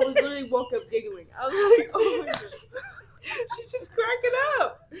room. I was literally woke up giggling. I was like, "Oh my god!" She's just cracking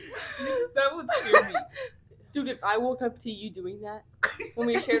up. That would scare me. Dude, if I woke up to you doing that when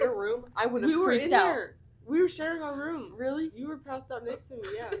we shared a room, I would have We were freaked in out. there. We were sharing our room. Really? You were passed out next to me.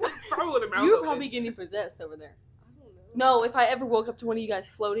 Yeah. Probably with a mouth You were open. probably getting possessed over there. I don't know. No, if I ever woke up to one of you guys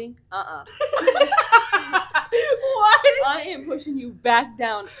floating, What? I am pushing you back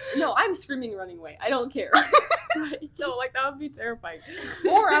down. No, I'm screaming, running away. I don't care. No, like that would be terrifying.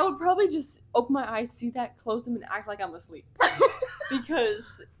 Or I would probably just open my eyes, see that, close them, and act like I'm asleep.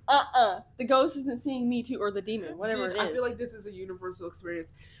 Because, the ghost isn't seeing me too, or the demon, whatever Dude, it is. I feel like this is a universal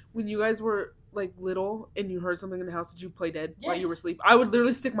experience. When you guys were like little and you heard something in the house, did you play dead while you were Yes. asleep? I would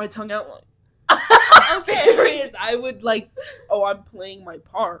literally stick my tongue out like. Okay. Serious. I would like, "Oh, I'm playing my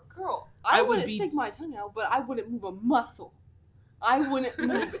part." Girl, I I would wouldn't be- stick my tongue out, but I wouldn't move a muscle. I wouldn't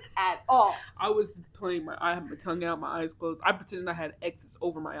move at all. I was playing I had my tongue out, my eyes closed. I pretended I had X's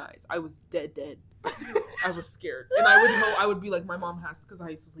over my eyes. I was dead. I was scared, and I would be like, "My mom has," because I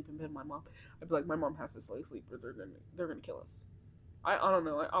used to sleep in bed with my mom. I'd be like, "My mom has to stay asleep, or they're gonna kill us." I don't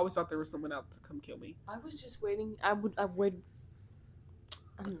know. I always thought there was someone out to come kill me. I was just waiting. I would wait.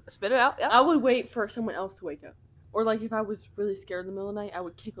 Spit it out. Yeah. I would wait for someone else to wake up. Or like if I was really scared in the middle of the night, I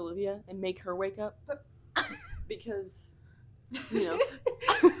would kick Olivia and make her wake up. Because, you know,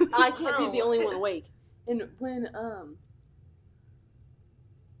 I can't be the only one awake. And when I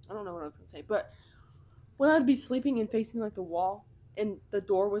don't know what I was gonna say, but when I'd be sleeping and facing like the wall and the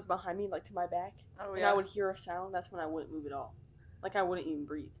door was behind me, like to my back, Oh and I would hear a sound, that's when I wouldn't move at all. Like I wouldn't even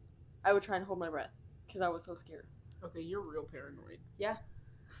breathe. I would try and hold my breath because I was so scared. Okay, you're real paranoid. Yeah.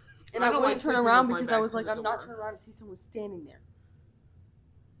 And I I don't wouldn't like turn sleeping around with my because back I was to like, the I'm not door. turning around to see someone standing there.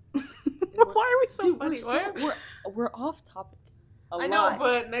 Why are we so Dude, funny? we're off topic. I know,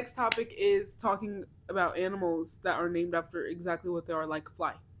 but next topic is talking about animals that are named after exactly what they are, like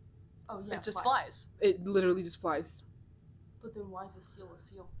fly. Oh yeah, It just fly. flies. It literally just flies. But then why is a seal a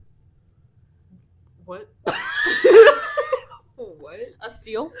seal? What? What? A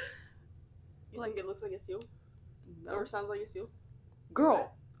seal? You think it looks like a seal? Or sounds like a seal?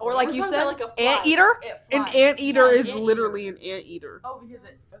 Girl. Or like We're you talking said, about like a fly. anteater. An flies. anteater Yeah, is anteater. literally an anteater. Oh, because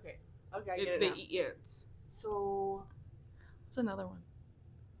it. Okay. Okay, I get it They now. eat ants. So What's another one?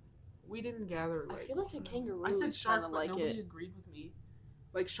 We didn't gather. I Like, feel like a kangaroo I said is shark, kind of but like nobody it. agreed with me.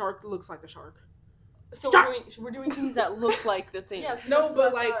 Like shark looks like a shark. So Shark! we're doing things that look like the thing. Yes, No, that's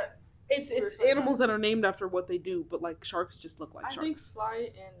but what I like thought. it's We were it's talking animals that are named after what they do, but like sharks just look like I think sharks. fly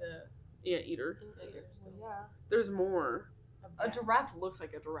and Anteater. Yeah. There's more. A giraffe looks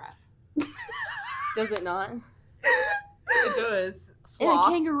like a giraffe. Does it not? It does. And a Sloth.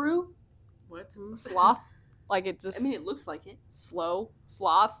 kangaroo? What? Sloth. Like it just I mean, it looks like it. slow.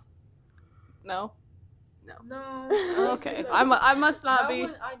 Sloth. No. No. Okay. I must not be.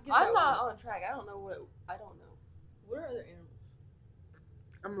 I'm not on track. I don't know what. I don't know. What are other animals?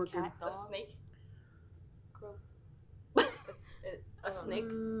 I'm looking. Cat, A dog. snake? Crow. A snake.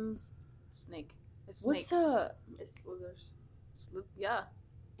 Snake. It's What's snakes. It slithers. Yeah.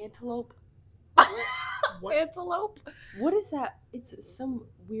 Antelope. What? Antelope. What is that? It's some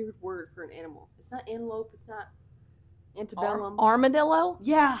weird word for an animal. It's not antelope. It's not antebellum. Armadillo.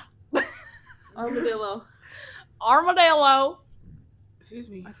 Yeah. Armadillo. Armadillo. Excuse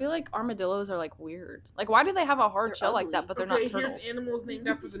me. I feel like armadillos are like weird. Like, why do they have a hard They're shell like ugly. that, but they're Okay, not turtles? here's animals named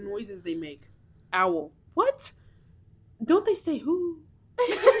after the noises they make. Owl. What? Don't they say who?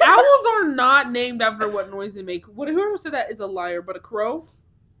 Owls are not named after what noise they make. Whoever said that is a liar. But a crow?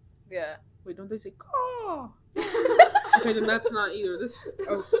 Yeah. Wait, don't they say caw? Okay, then that's not either. This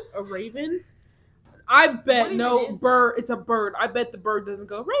a raven? I bet What no even is bird. It's a bird. I bet the bird doesn't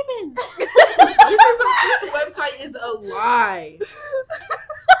go raven. This website is a lie.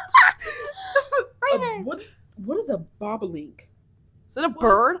 What is a bobolink? Is it a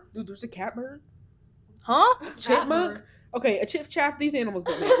bird? Dude, there's a catbird. Huh? Chipmunk. Okay, a chip chaff. These animals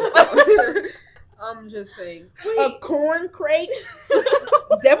don't make this. I'm just saying. A corn crate.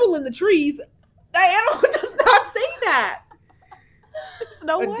 Devil in the trees. That animal does not say that. There's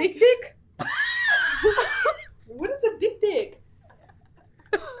no A way. dick dick. What is a dick dick?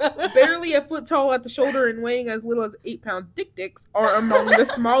 Barely a foot tall at the shoulder and weighing as little as 8 pounds, dick dicks are among the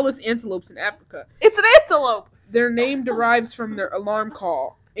smallest antelopes in Africa. It's an antelope. Their name derives from their alarm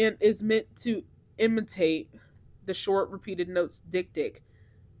call and is meant to imitate the short, repeated notes dick dick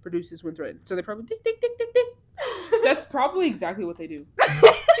produces when threatened. So they probably dick dick dick dick dick. That's probably exactly what they do. Dick,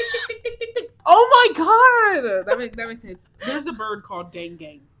 dick, dick, dick, dick, dick. Oh my god! That makes sense. There's a bird called gang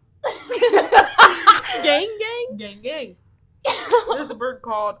gang. Gang gang? Gang gang. There's a bird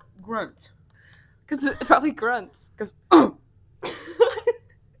called grunt. Because it probably grunts. Because what is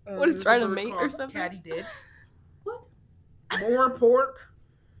There's a trying to bird mate or called something? Caddy did. What? More pork.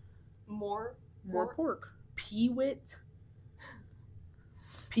 More. More pork. Peewit.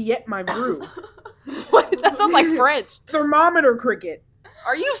 Piet my brew. What? That sounds like French. Thermometer cricket.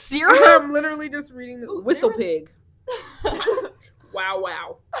 Are you serious? I'm literally just reading the Ooh, whistle there pig. Wow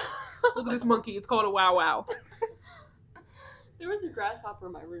wow. Look at this monkey. It's called a wow wow. There was a grasshopper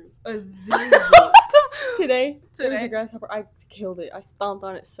in my room. A zebra. Today there was a Today? grasshopper. I killed it. I stomped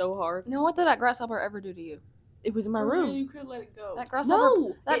on it so hard. No, what did that grasshopper ever do to you? It was in my Oh, room. You could let it go. That grasshopper.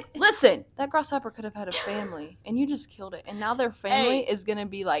 No. Listen, that grasshopper could have had a family, and you just killed it. And now their family is gonna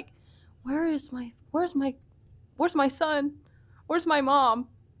be like, where's my son? Where's my mom?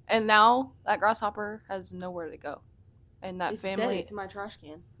 And now that grasshopper has nowhere to go, and that It's dead. family, It's in my trash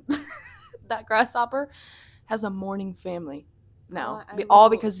can. that grasshopper, has a mourning family now, Well, I all will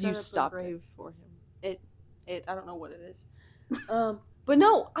because set you up a stopped it. grave for him. It. I don't know what it is. But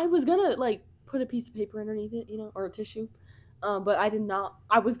no, I was gonna like put a piece of paper underneath it, or a tissue. But I did not.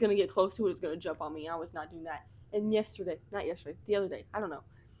 I was gonna get close to it. It was gonna jump on me. I was not doing that. And the other day, I don't know.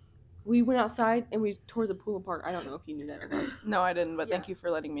 We went outside and we tore the pool apart. I don't know if you knew that or not. No, I didn't, but Yeah. thank you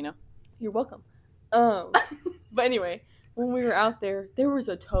for letting me know. You're welcome. But anyway, when we were out there was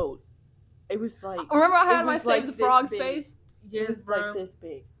a toad. It was like Remember I It had my was Save like the this Frogs big. face? it Yes, was bro. like this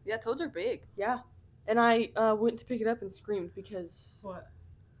big. Yeah, toads are big. Yeah. And I went to pick it up and screamed because What?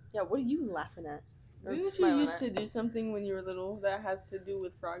 yeah, what are you laughing at? Or Didn't you smiling used at? to do something when you were little that has to do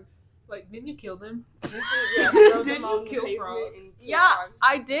with frogs? Like, didn't you kill them? Yeah, throw Did them you on the kill pavement frogs? and kill Yeah, frogs.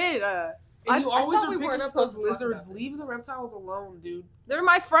 I did. And you I always thought are we picking weren't up supposed those to talk lizards. about Leave this. the reptiles alone, dude. They're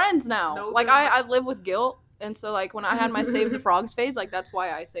my friends now. No, Like they're I not. live with guilt, and so like when I had my Save the Frogs phase, like that's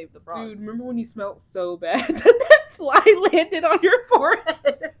why I saved the frogs. Dude, remember when you smelled so bad that fly landed on your forehead?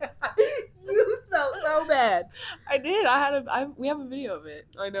 You smelled so bad. I did. We have a video of it,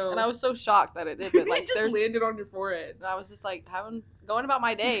 I know. and I was so shocked that it did. But like, it just landed on your forehead. and I was just like going about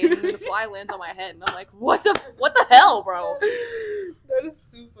my day, and then the fly lands on my head, and I'm like, what the hell, bro? That is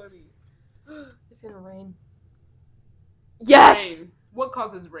too funny. It's gonna rain. Yes, Rain. What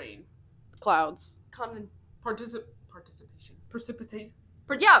causes rain? clouds. Participation. Precipitate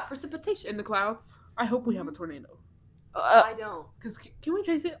But yeah, precipitation. in the clouds. I hope we have a tornado. I don't. Cause can we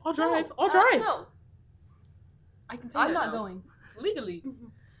chase it? I'll No, drive. I'll drive. No, I can say I'm that not now. going. legally.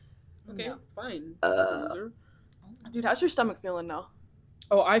 Okay, No. fine. Loser. Dude, how's your stomach feeling now?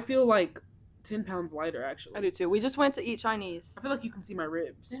 Oh, I feel like 10 pounds lighter, actually. I do too. We just went to eat Chinese. I feel like you can see my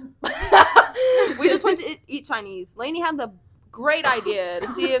ribs. We just went to eat Chinese. Lainey had the great idea to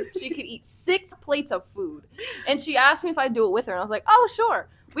see if she could eat 6 plates of food. And she asked me if I'd do it with her. And I was like, oh, sure.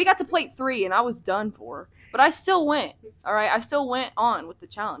 We got to plate 3 and I was done for. But I still went. All right. I still went on with the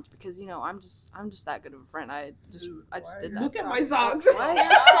challenge because, I'm just that good of a friend. I just did that. Look at my socks.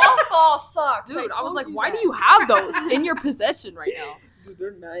 Softball socks. Dude, I was like, why do you have those in your possession right now? Dude,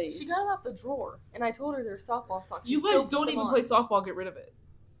 they're nice. She got them out the drawer, and I told her they're softball socks. She You still guys put don't them even on. play softball. Get rid of it.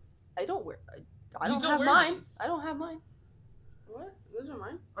 I don't wear. I You don't don't have wear mine. these. I don't have mine. What? Those are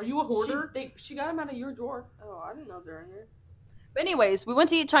mine? Are you a hoarder? She got them out of your drawer. Oh, I didn't know they're in here. But anyways, we went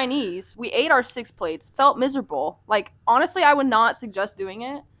to eat Chinese. We ate our 6 plates. Felt miserable. Like, honestly, I would not suggest doing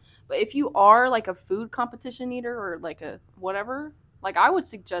it. But if you are, like, a food competition eater or, like, a whatever, like, I would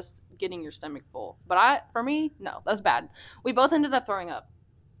suggest getting your stomach full. But for me, no. That was bad. We both ended up throwing up.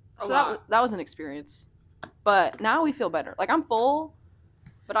 A So lot. that was an experience. But now we feel better. Like, I'm full,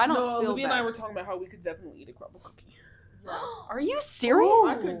 but I don't feel Olivia bad. and I were talking about how we could definitely eat a crumble cookie. Are you serious?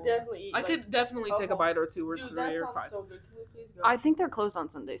 I could definitely eat. I could definitely take a bite or 2 or Dude, 3 that or sounds 5. so good. Can we please go? I think they're closed on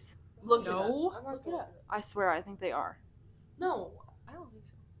Sundays. Look No. I'm not Look it up. I swear, I think they are. No, I don't think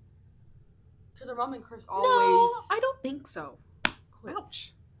so. Because her mom and Chris No, always. I don't think so. quit.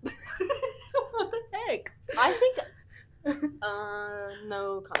 Ouch. What the heck? I think.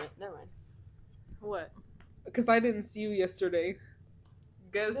 No comment. Never mind. What? Because I didn't see you yesterday.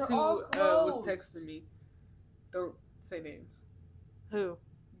 Guess They're who all was closed. texting me? Don't say names. Who?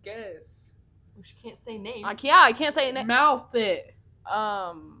 Guess. She can't say names. I can't say it. Mouth it.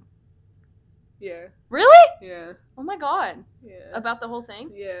 Yeah. Really? Yeah. Oh my god. Yeah. About the whole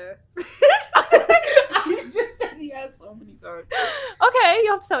thing? Yeah. I just said yes so many times. Okay,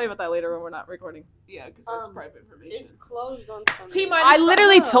 you'll have to tell me about that later when we're not recording. Yeah, because that's private It's information. closed on Sunday. T-minus I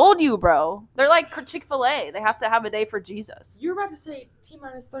literally five. told you, bro. They're like Chick-fil-A. They have to have a day for Jesus. You were about to say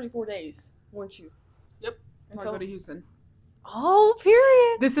T-minus 34 days, weren't you? Yep. Until I go to Houston. Oh,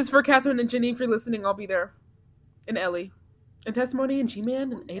 period. This is for Catherine and Jenny. If you're listening, I'll be there. And Ellie. And Testimony and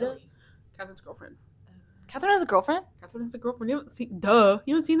G-Man and Ada. Catherine's girlfriend. Catherine has a girlfriend? Catherine has a girlfriend. You haven't seen... Duh.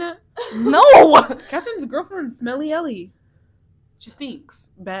 You haven't seen that? No! Catherine's girlfriend, Smelly Ellie. She stinks.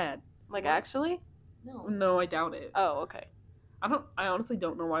 Bad. Like, actually? No. No, I doubt it. Oh, okay. I honestly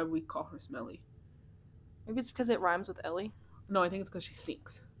don't know why we call her Smelly. Maybe it's because it rhymes with Ellie. No, I think it's because she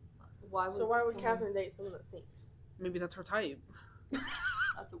stinks. Why So why would someone- Catherine date someone that stinks? Maybe that's her type.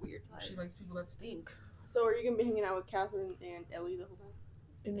 That's a weird type. She likes people that stink. So are you gonna be hanging out with Catherine and Ellie the whole time?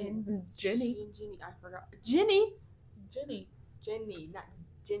 And Jenny. Jenny, I forgot. Jenny? Jenny. Jenny, not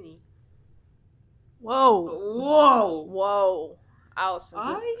Jenny. Whoa. Whoa. Whoa. Allison's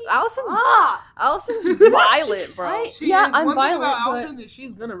Ah! Allison's violent, bro. I- Yeah, I'm one violent, thing about but- Allison is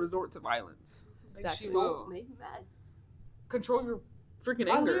she's gonna resort to violence. Like, Exactly. She Don't will. make me mad. Control your freaking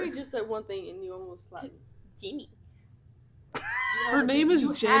I anger. literally just said one thing and you almost slapped me. Jenny. Her name is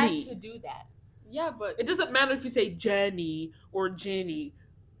you Jenny. had to do that. Yeah, but It doesn't matter if you say Jenny or Jenny.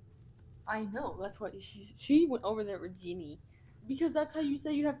 I know. That's why she went over there with Jenny. because that's how you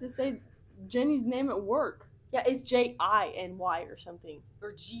say you have to say Jenny's name at work. Yeah, it's Jiny or something.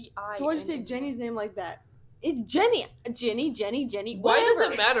 Or G-I. So why'd you say Jenny's name like that? It's Jenny. Jenny. Why Whatever.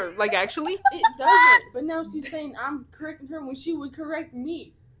 does it matter? Like, actually? It doesn't. But now she's saying I'm correcting her when she would correct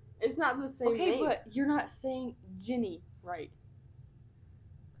me. It's not the same Okay, name. but you're not saying Jenny right.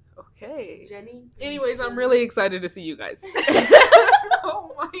 Okay. Jenny. Anyways, I'm really excited to see you guys.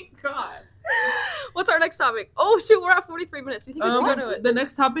 Oh my god. What's our next topic? Oh, shoot, we're at 43 minutes. Do you think we should go to it? The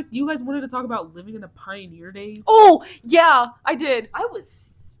next topic, you guys wanted to talk about living in the pioneer days. Oh, yeah, I did. I would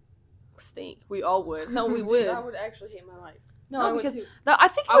stink. We all would. No, we Dude, would. I would actually hate my life. No, I would because too. no, I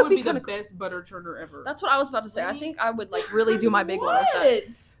think it I would would be be kind the of. best butter churner ever. That's what I was about to say. I Really? think I would like really do my big one with that.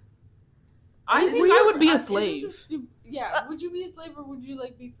 What? I think I would be a slave. Yeah, would you be a slave or would you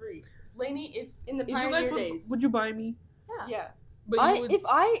like be free? Lainey, if In the If you pioneer guys days. would you buy me? Yeah. But you would, if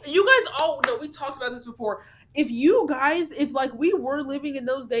I you guys no, we talked about this before. If like we were living in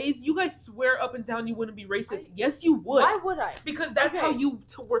those days, you guys swear up and down you wouldn't be racist. Yes, you would. why would I? Because that's how Okay. you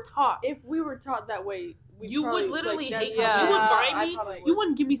were taught. If we were taught that way, You would literally that's hate me. how- You would buy I me. probably You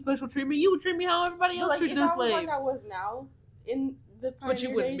wouldn't give me special treatment. You would treat me how everybody But, else like, treated if their I was slaves. like I was now in the pioneer But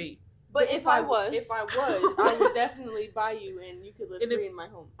you wouldn't days, be. But if I was, I would definitely buy you and you could live And free if- in my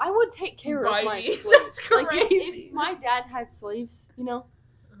home. I would take care Buy of my me. slaves. That's Like crazy. if my dad had slaves,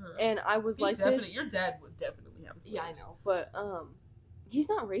 and I was like this. Your dad would definitely have slaves. Yeah, I know, but he's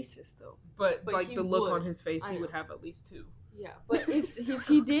not racist though. But But like he the look would. on his face, I he would know. have at least 2. Yeah, but if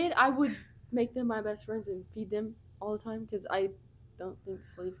he did, I would make them my best friends and feed them all the time because I don't think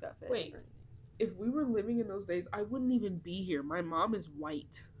slaves got fed. Wait. or anything. If we were living in those days, I wouldn't even be here. My mom is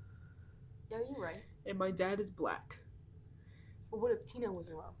white Yeah, you're right. and my dad is black. But what if Tina was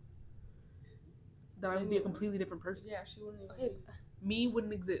around? Then I would be a completely different person. Yeah, she wouldn't even. Okay. Me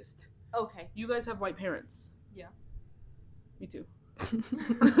wouldn't exist. Okay. You guys have white parents. Yeah. Me too.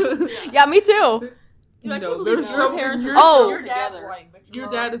 Yeah, me too. Dude, I No, can't believe there's your some- parents your- are Oh. your dad's together. white, but Your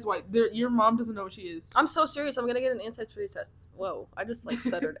dad is white. Your mom doesn't know what she is. I'm so serious. I'm gonna get an ancestry test. Whoa, I just like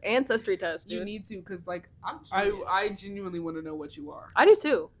stuttered. Ancestry test, dude. You need to, because like I'm I curious. genuinely want to know what you are. I do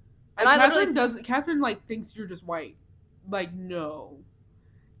too. And Like, I literally Catherine like thinks you're just white. Like, no,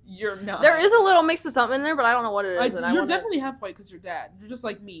 you're not. there is a little mix of something in there, but I don't know what it is. and I you're wanna- definitely half white because you're dad. You're just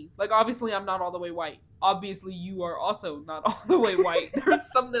like me. Like, obviously, I'm not all the way white. Obviously, you are also not all the way white.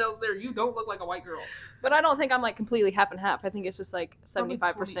 There's something else there. You don't look like a white girl. But I don't think I'm like completely half and half. I think it's just like Probably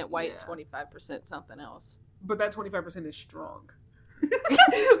 75% white, 20, 25% something else. But that 25% is strong.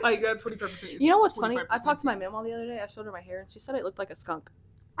 Like, that 25% is You know what's funny? I 25%. talked to my mom the other day. I showed her my hair, and she said it looked like a skunk.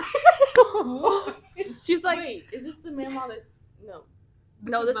 What? She's like, wait, is this the mama that? No.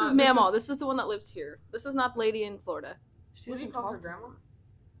 "No, this is not- Mamaw. This is the one that lives here. This is not the lady in Florida." She What do you doesn't call her, talk grandma?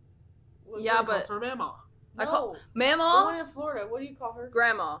 What- Yeah, She calls but her mama. I call- no, the Mamaw, one in Florida. What do you call her?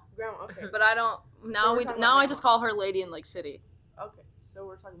 Grandma. Grandma. Okay. But I don't. Now we're we talking now about I just Mama. call her Lady in Lake City. Okay. So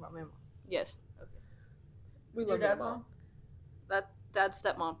we're talking about mama. Yes, We Your love dad's mama. mom? that dad's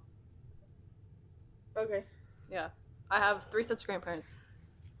stepmom. Okay. I have 3 sets of grandparents.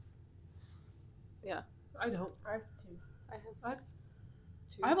 I don't. I have two.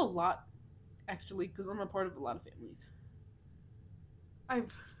 I have a lot, actually, because I'm a part of a lot of families.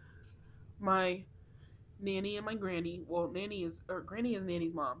 I've my nanny and my granny. Well, granny is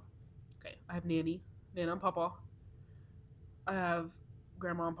nanny's mom. Okay, I have nanny, Nana and Papa. I have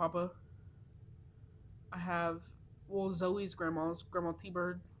grandma and Papa. I have Zoe's grandma's Grandma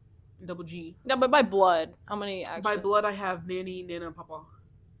T-Bird and Double G. Yeah, but by blood, how many actually? By blood, I have nanny, Nana, and Papa.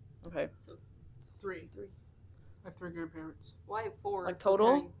 Okay. Three. I have 3 grandparents. Well, I have 4. Like if we're total?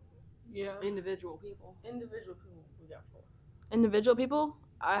 counting Yeah. individual people. Individual people. We got 4. Individual people,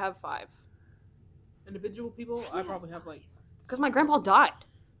 I have 5. Individual people, I probably have like. Because my grandpa died.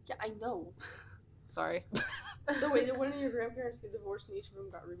 Yeah, I know. Sorry. So wait, did one of your grandparents get divorced and each of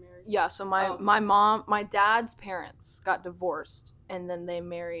them got remarried? Yeah, so my dad's parents got divorced and then they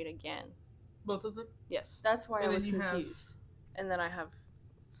married again. Both of them? Yes. That's why And I then was you have- confused. And then I have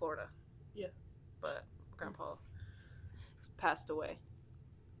Florida. Yeah. But grandpa passed away.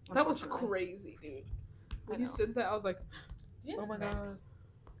 That was unfortunately. crazy, dude. I When you know. said that, I was like, Do you have oh my god. snacks?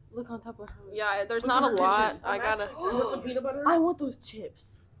 Look on top of her. Yeah, there's Look not at a her lot. kitchen. I gotta. You want some peanut butter? I want those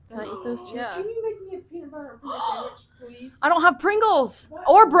chips. Can I eat those chips? Yeah. Can you make me a peanut butter and peanut sandwich, please? I don't have Pringles What?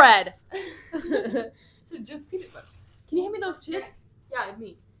 or bread. So just peanut butter. Can you hand me those chips? Yeah,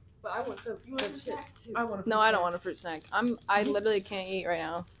 me. But I want those. You want those some chips. snacks too? I want No, I don't want a fruit snack. I literally can't eat right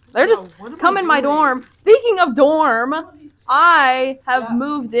now. They're just What am I come in my doing? dorm. Speaking of dorm, You want these- I have Yeah.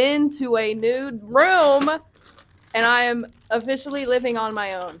 moved into a new room, and I am officially living on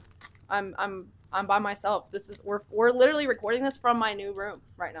my own. I'm by myself. We're literally recording this from my new room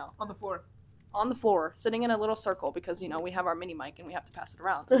right now, On the floor. on the floor, sitting in a little circle because we have our mini mic and we have to pass it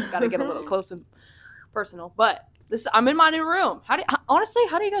around, so we've got to get a little close and personal. But I'm in my new room. How do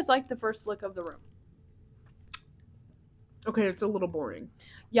you guys like the first look of the room? Okay, it's a little boring.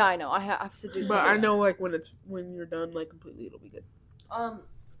 Yeah, I know. I have to do something. But I else. know, like, when you're done, like, completely, it'll be good.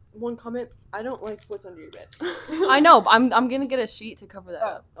 One comment. I don't like what's under your bed. I know. But I'm gonna get a sheet to cover that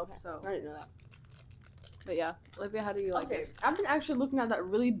up. Okay. So, I didn't know that. but yeah, Olivia, how do you like Okay, this? I've been actually looking at that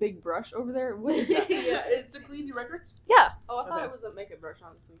really big brush over there. What is that? Yeah, it's to clean your records. Yeah. Oh, I thought Okay. it was a makeup brush,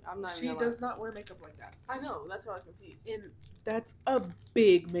 honestly. I'm not She even gonna lie. does not wear makeup like that. I know, that's why I was confused. And that's a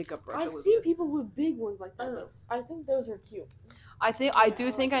big makeup brush. I've Olivia. seen people with big ones like that Oh. though. I think those are cute. I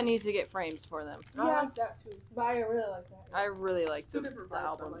do think I need to get frames for them. I Yeah. like that too. But I really like that. I really like It's two the different vibes. I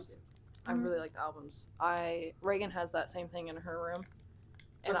like albums. it. I really like the albums. Reagan has that same thing in her room.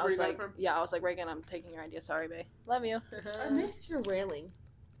 And That's I where was you got it like, from? yeah, I was like, Reagan, I'm taking your idea. Sorry, babe. Love you. I missed your railing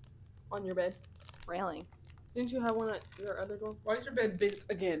on your bed. Railing. Didn't you have one at your other dorm? Why is your bed bent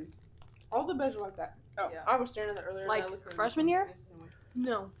again? All the beds are like that. Oh. Yeah. I was staring at that earlier. and Like I looked at it freshman and year? it's the same way.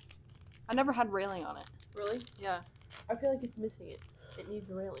 No. I never had railing on it. Really? Yeah. I feel like it's missing it. It needs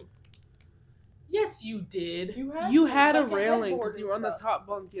a railing. Yes, you did. You had a like a railing headboard because you and were on the stuff. top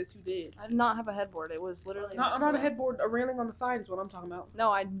bunk. Yes, you did. I did not have a headboard. It was literally Not a headboard. A railing on the side is what I'm talking about.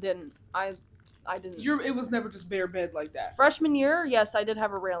 No, I didn't. I didn't. It was never just bare bed like that. Freshman year, yes, I did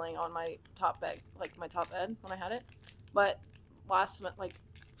have a railing on my top bed, like my top bed when I had it. But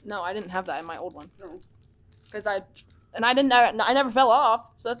no, I didn't have that in my old one. No. Because I never fell off,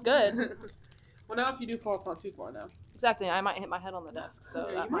 so that's good. Well, now if you do fall, it's not too far now. Exactly, I might hit my head on the desk, so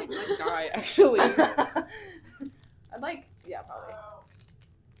Yeah, that you might. might die actually. I'd yeah, probably.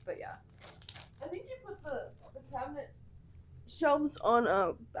 But yeah. I think you put the cabinet shelves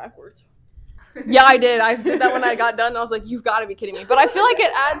on backwards. Yeah, I did. I did that when I got done. I was like, "You've got to be kidding me!" But I feel like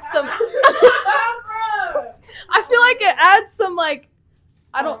it adds some. I feel like it adds some like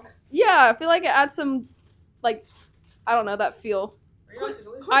I don't. Yeah, I feel like it adds some like I don't know that feel.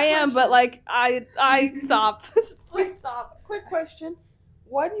 I am, but like I stop. Please stop. Quick question.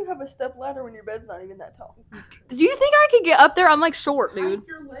 Why do you have a step ladder when your bed's not even that tall? Do you think I could get up there? I'm like short, dude. Hike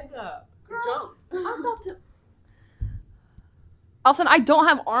your leg up. Jump. I'm about to. Allison, I don't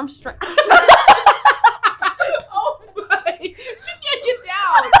have arm strength. Oh my! She can't get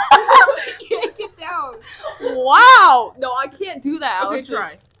down. She can't get down. Wow. No, I can't do that, Okay, Allison.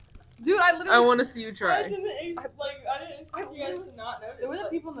 try. Dude, I literally. I want to see you I try. didn't expect you guys to not notice. The way that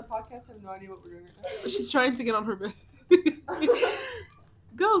people in the podcast have no idea what we're doing right now. She's trying to get on her bed.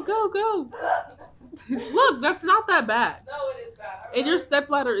 Go, go, go. Look, that's not that bad. No, it is bad. And your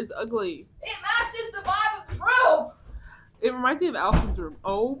stepladder is ugly. It matches the vibe of the room. It reminds me of Allison's room.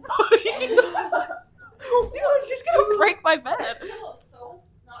 Oh my god. Dude, she's gonna break my bed. So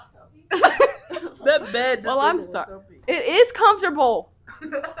not comfy. That bed. Well, I'm sorry. It is comfortable.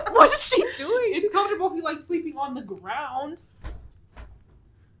 What is she doing? It's comfortable if you like sleeping on the ground.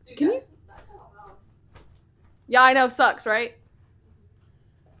 Dude, Can you- that's not loud. Yeah, I know. Sucks, right?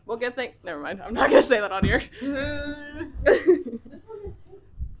 Well, good thing. Never mind. I'm not gonna say that on here. This one is too.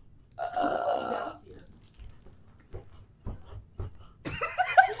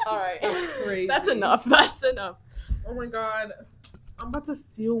 All right. Crazy. That's enough. That's enough. Oh my god. I'm about to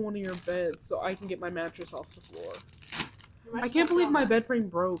steal one of your beds so I can get my mattress off the floor. I can't believe my bed frame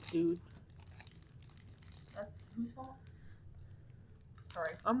broke, dude. That's whose fault?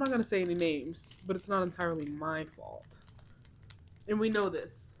 Alright, I'm not gonna say any names, but it's not entirely my fault. And we know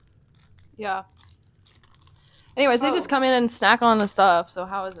this. Yeah. Anyways, they just come in and snack on the stuff. So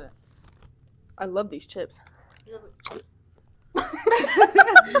how is it? I love these chips.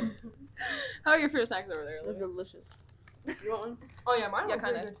 How are your favorite snacks over there? They're Olivia? delicious. You want one? Oh yeah, mine Yeah, are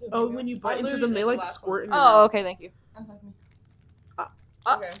kinda. good too. Oh, when you bite into them, they like squirt in your Oh, mouth. okay. Thank you. That's like me.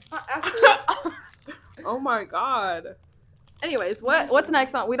 Okay. Oh my god. Anyways, what's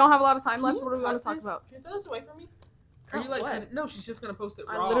next on? We don't have a lot of time left. What do we want to talk about? Can you throw this away from me? Are you like, what? no, she's just gonna post it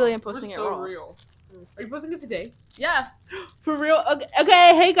I raw. literally am We're posting it so raw. real. Are you posting it today? Yeah. For real?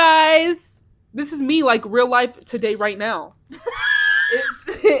 Okay, hey guys. This is me, like real life today, right now.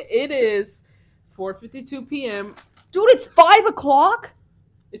 It is 4:52 p.m. Dude, it's 5 o'clock.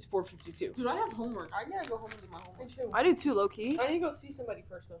 It's 4:52. Dude, I have homework. I gotta go home and do my homework. I do too, low key. I need to go see somebody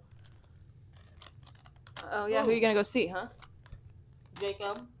first though. Oh yeah, who are you gonna go see, huh?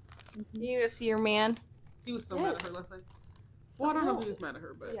 Jacob. You gonna see your man? He was so mad at her last night. Well, I don't know if he was mad at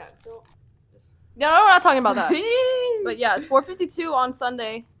her, but Yeah, don't. No, we're not talking about that. But yeah, it's 4:52 on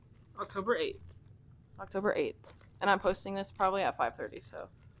Sunday, October 8th. October 8th, and I'm posting this probably at 5:30. So.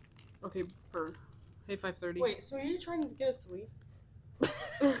 Okay, hey 5:30. Wait, so are you trying to get us to leave?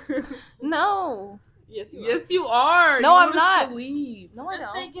 No. Yes, you Yes, you are. No, You I'm want us not. to leave. No, I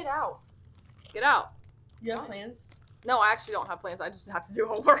Just don't. say get out. Get out. You have plans? No, I actually don't have plans. I just have to do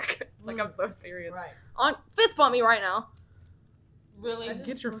homework. Like I'm so serious. Right. On fist bump me right now. Really?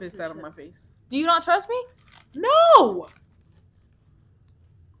 Get your fist out of my face. Do you not trust me? No.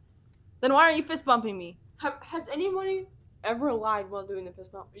 Then why aren't you fist bumping me? Has anybody ever lied while doing the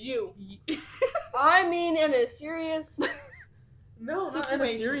fist bump? You. I mean, in a serious. No, not in a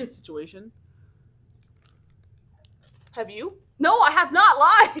Situation. serious situation. Have you? No, I have not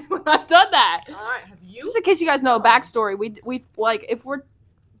lied when I've done that. All right. Have you? Just in case you guys know a backstory, we like if we're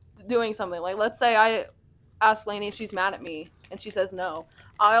doing something like let's say I ask Layni if she's mad at me and she says no,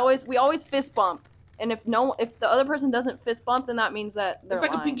 we always fist bump, and if the other person doesn't fist bump, then that means that they're It's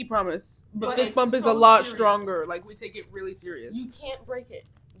like lying. a pinky promise, but But fist it's bump is so a lot serious. stronger. Like we take it really serious. You can't break it.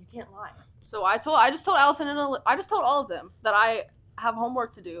 You can't lie. So I just told Allison and I just told all of them that I have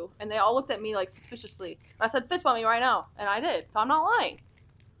homework to do, and they all looked at me like suspiciously. I said fist bump me right now, and I did. So I'm not lying.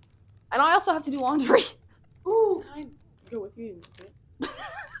 And I also have to do laundry. Ooh, can I go with you? If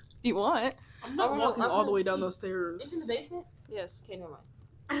you want. I'm not I'm walking gonna all the way down see. those stairs. It's in the basement. Yes. Okay, never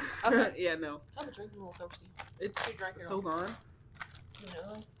mind. Okay. Yeah, no. I have a drink. I'm a little thirsty. It's You drank it so all. gone.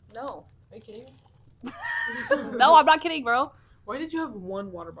 Really? No. Are you kidding me? No, I'm not kidding, bro. Why did you have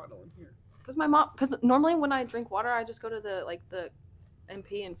one water bottle in here? Because normally when I drink water, I just go to the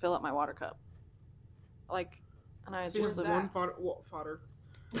MP and fill up my water cup. And I So you just have one fodder.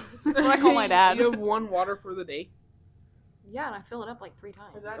 That's what I call my dad. You have one water for the day. Yeah, and I fill it up like 3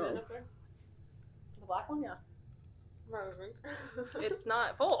 times. Is that Oh. good up there? The black one, yeah. Not a drink. It's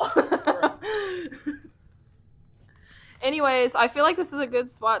not full. Anyways, I feel like this is a good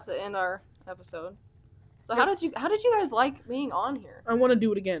spot to end our episode. So how did you guys like being on here? I want to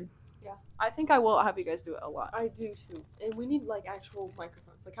do it again. I think I will have you guys do it a lot. I do too. And we need like actual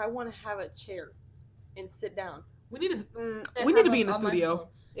microphones. Like I want to have a chair. and sit down. We need to And we need have to be it in the on my studio.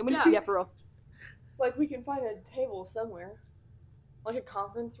 phone. Yeah, for real. Like we can find a table somewhere, like a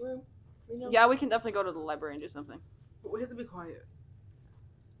conference room. You know? Yeah, we can definitely go to the library and do something. But we have to be quiet.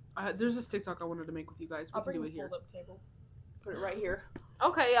 There's this TikTok I wanted to make with you guys. We I'll can bring do the it here. fold-up table. Put it right here.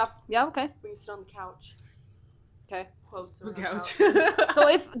 Okay, yeah, okay. We can sit on the couch. Okay. Close The around couch. So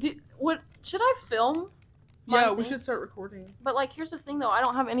should I film? my Yeah, we thing? should start recording. But like, here's the thing though, I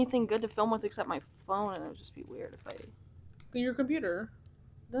don't have anything good to film with except my phone, and it would just be weird if I. Your computer.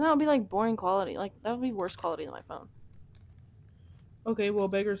 Then that would be like boring quality. Like that would be worse quality than my phone. Okay, well,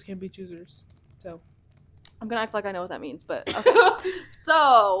 beggars can't be choosers. So. I'm gonna act like I know what that means, but okay.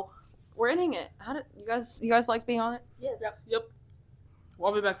 So we're ending it. How did you guys like being on it? Yes. Yep. Well,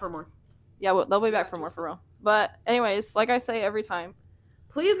 I'll be back for more. Yeah, well, they'll be back for more for real. But anyways, like I say every time,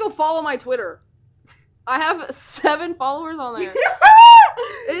 please go follow my Twitter. I have 7 followers on there.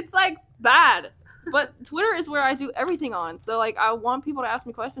 It's like bad. But Twitter is where I do everything on. So like I want people to ask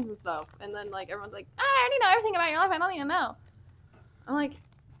me questions and stuff. And then like everyone's like, I already know everything about your life, I don't even know. I'm like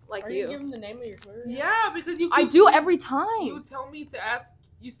Are you giving the name of your Twitter? Yeah, because you. I keep- do every You time. tell me to ask.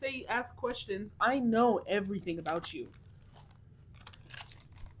 You say ask questions. I know everything about you.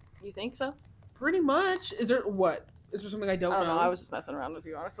 You think so? Pretty much. Is there what? Is there something I don't, I don't know. know? I was just messing around with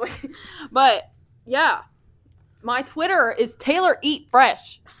you, honestly. But yeah, my Twitter is Taylor Eat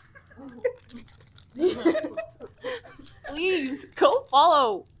Fresh. Please go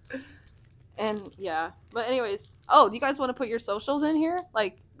follow. And yeah, but anyways, do you guys want to put your socials in here?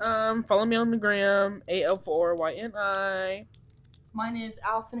 Like, Follow me on the gram, AL4YNI. Mine is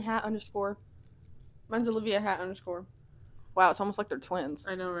Allison hat _. Mine's Olivia hat _. wow, it's almost like they're twins.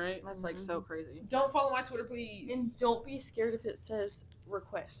 I know, right? That's like so crazy. Don't follow my Twitter, please. And don't be scared if it says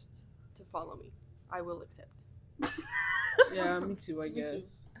request to follow me. I will accept. Yeah, me too, I Me too.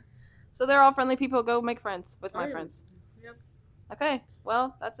 guess. So they're all friendly people. Go make friends with my Oh, yeah. friends. Yep. Okay,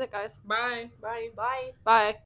 well, that's it, guys. Bye. Bye. Bye. Bye.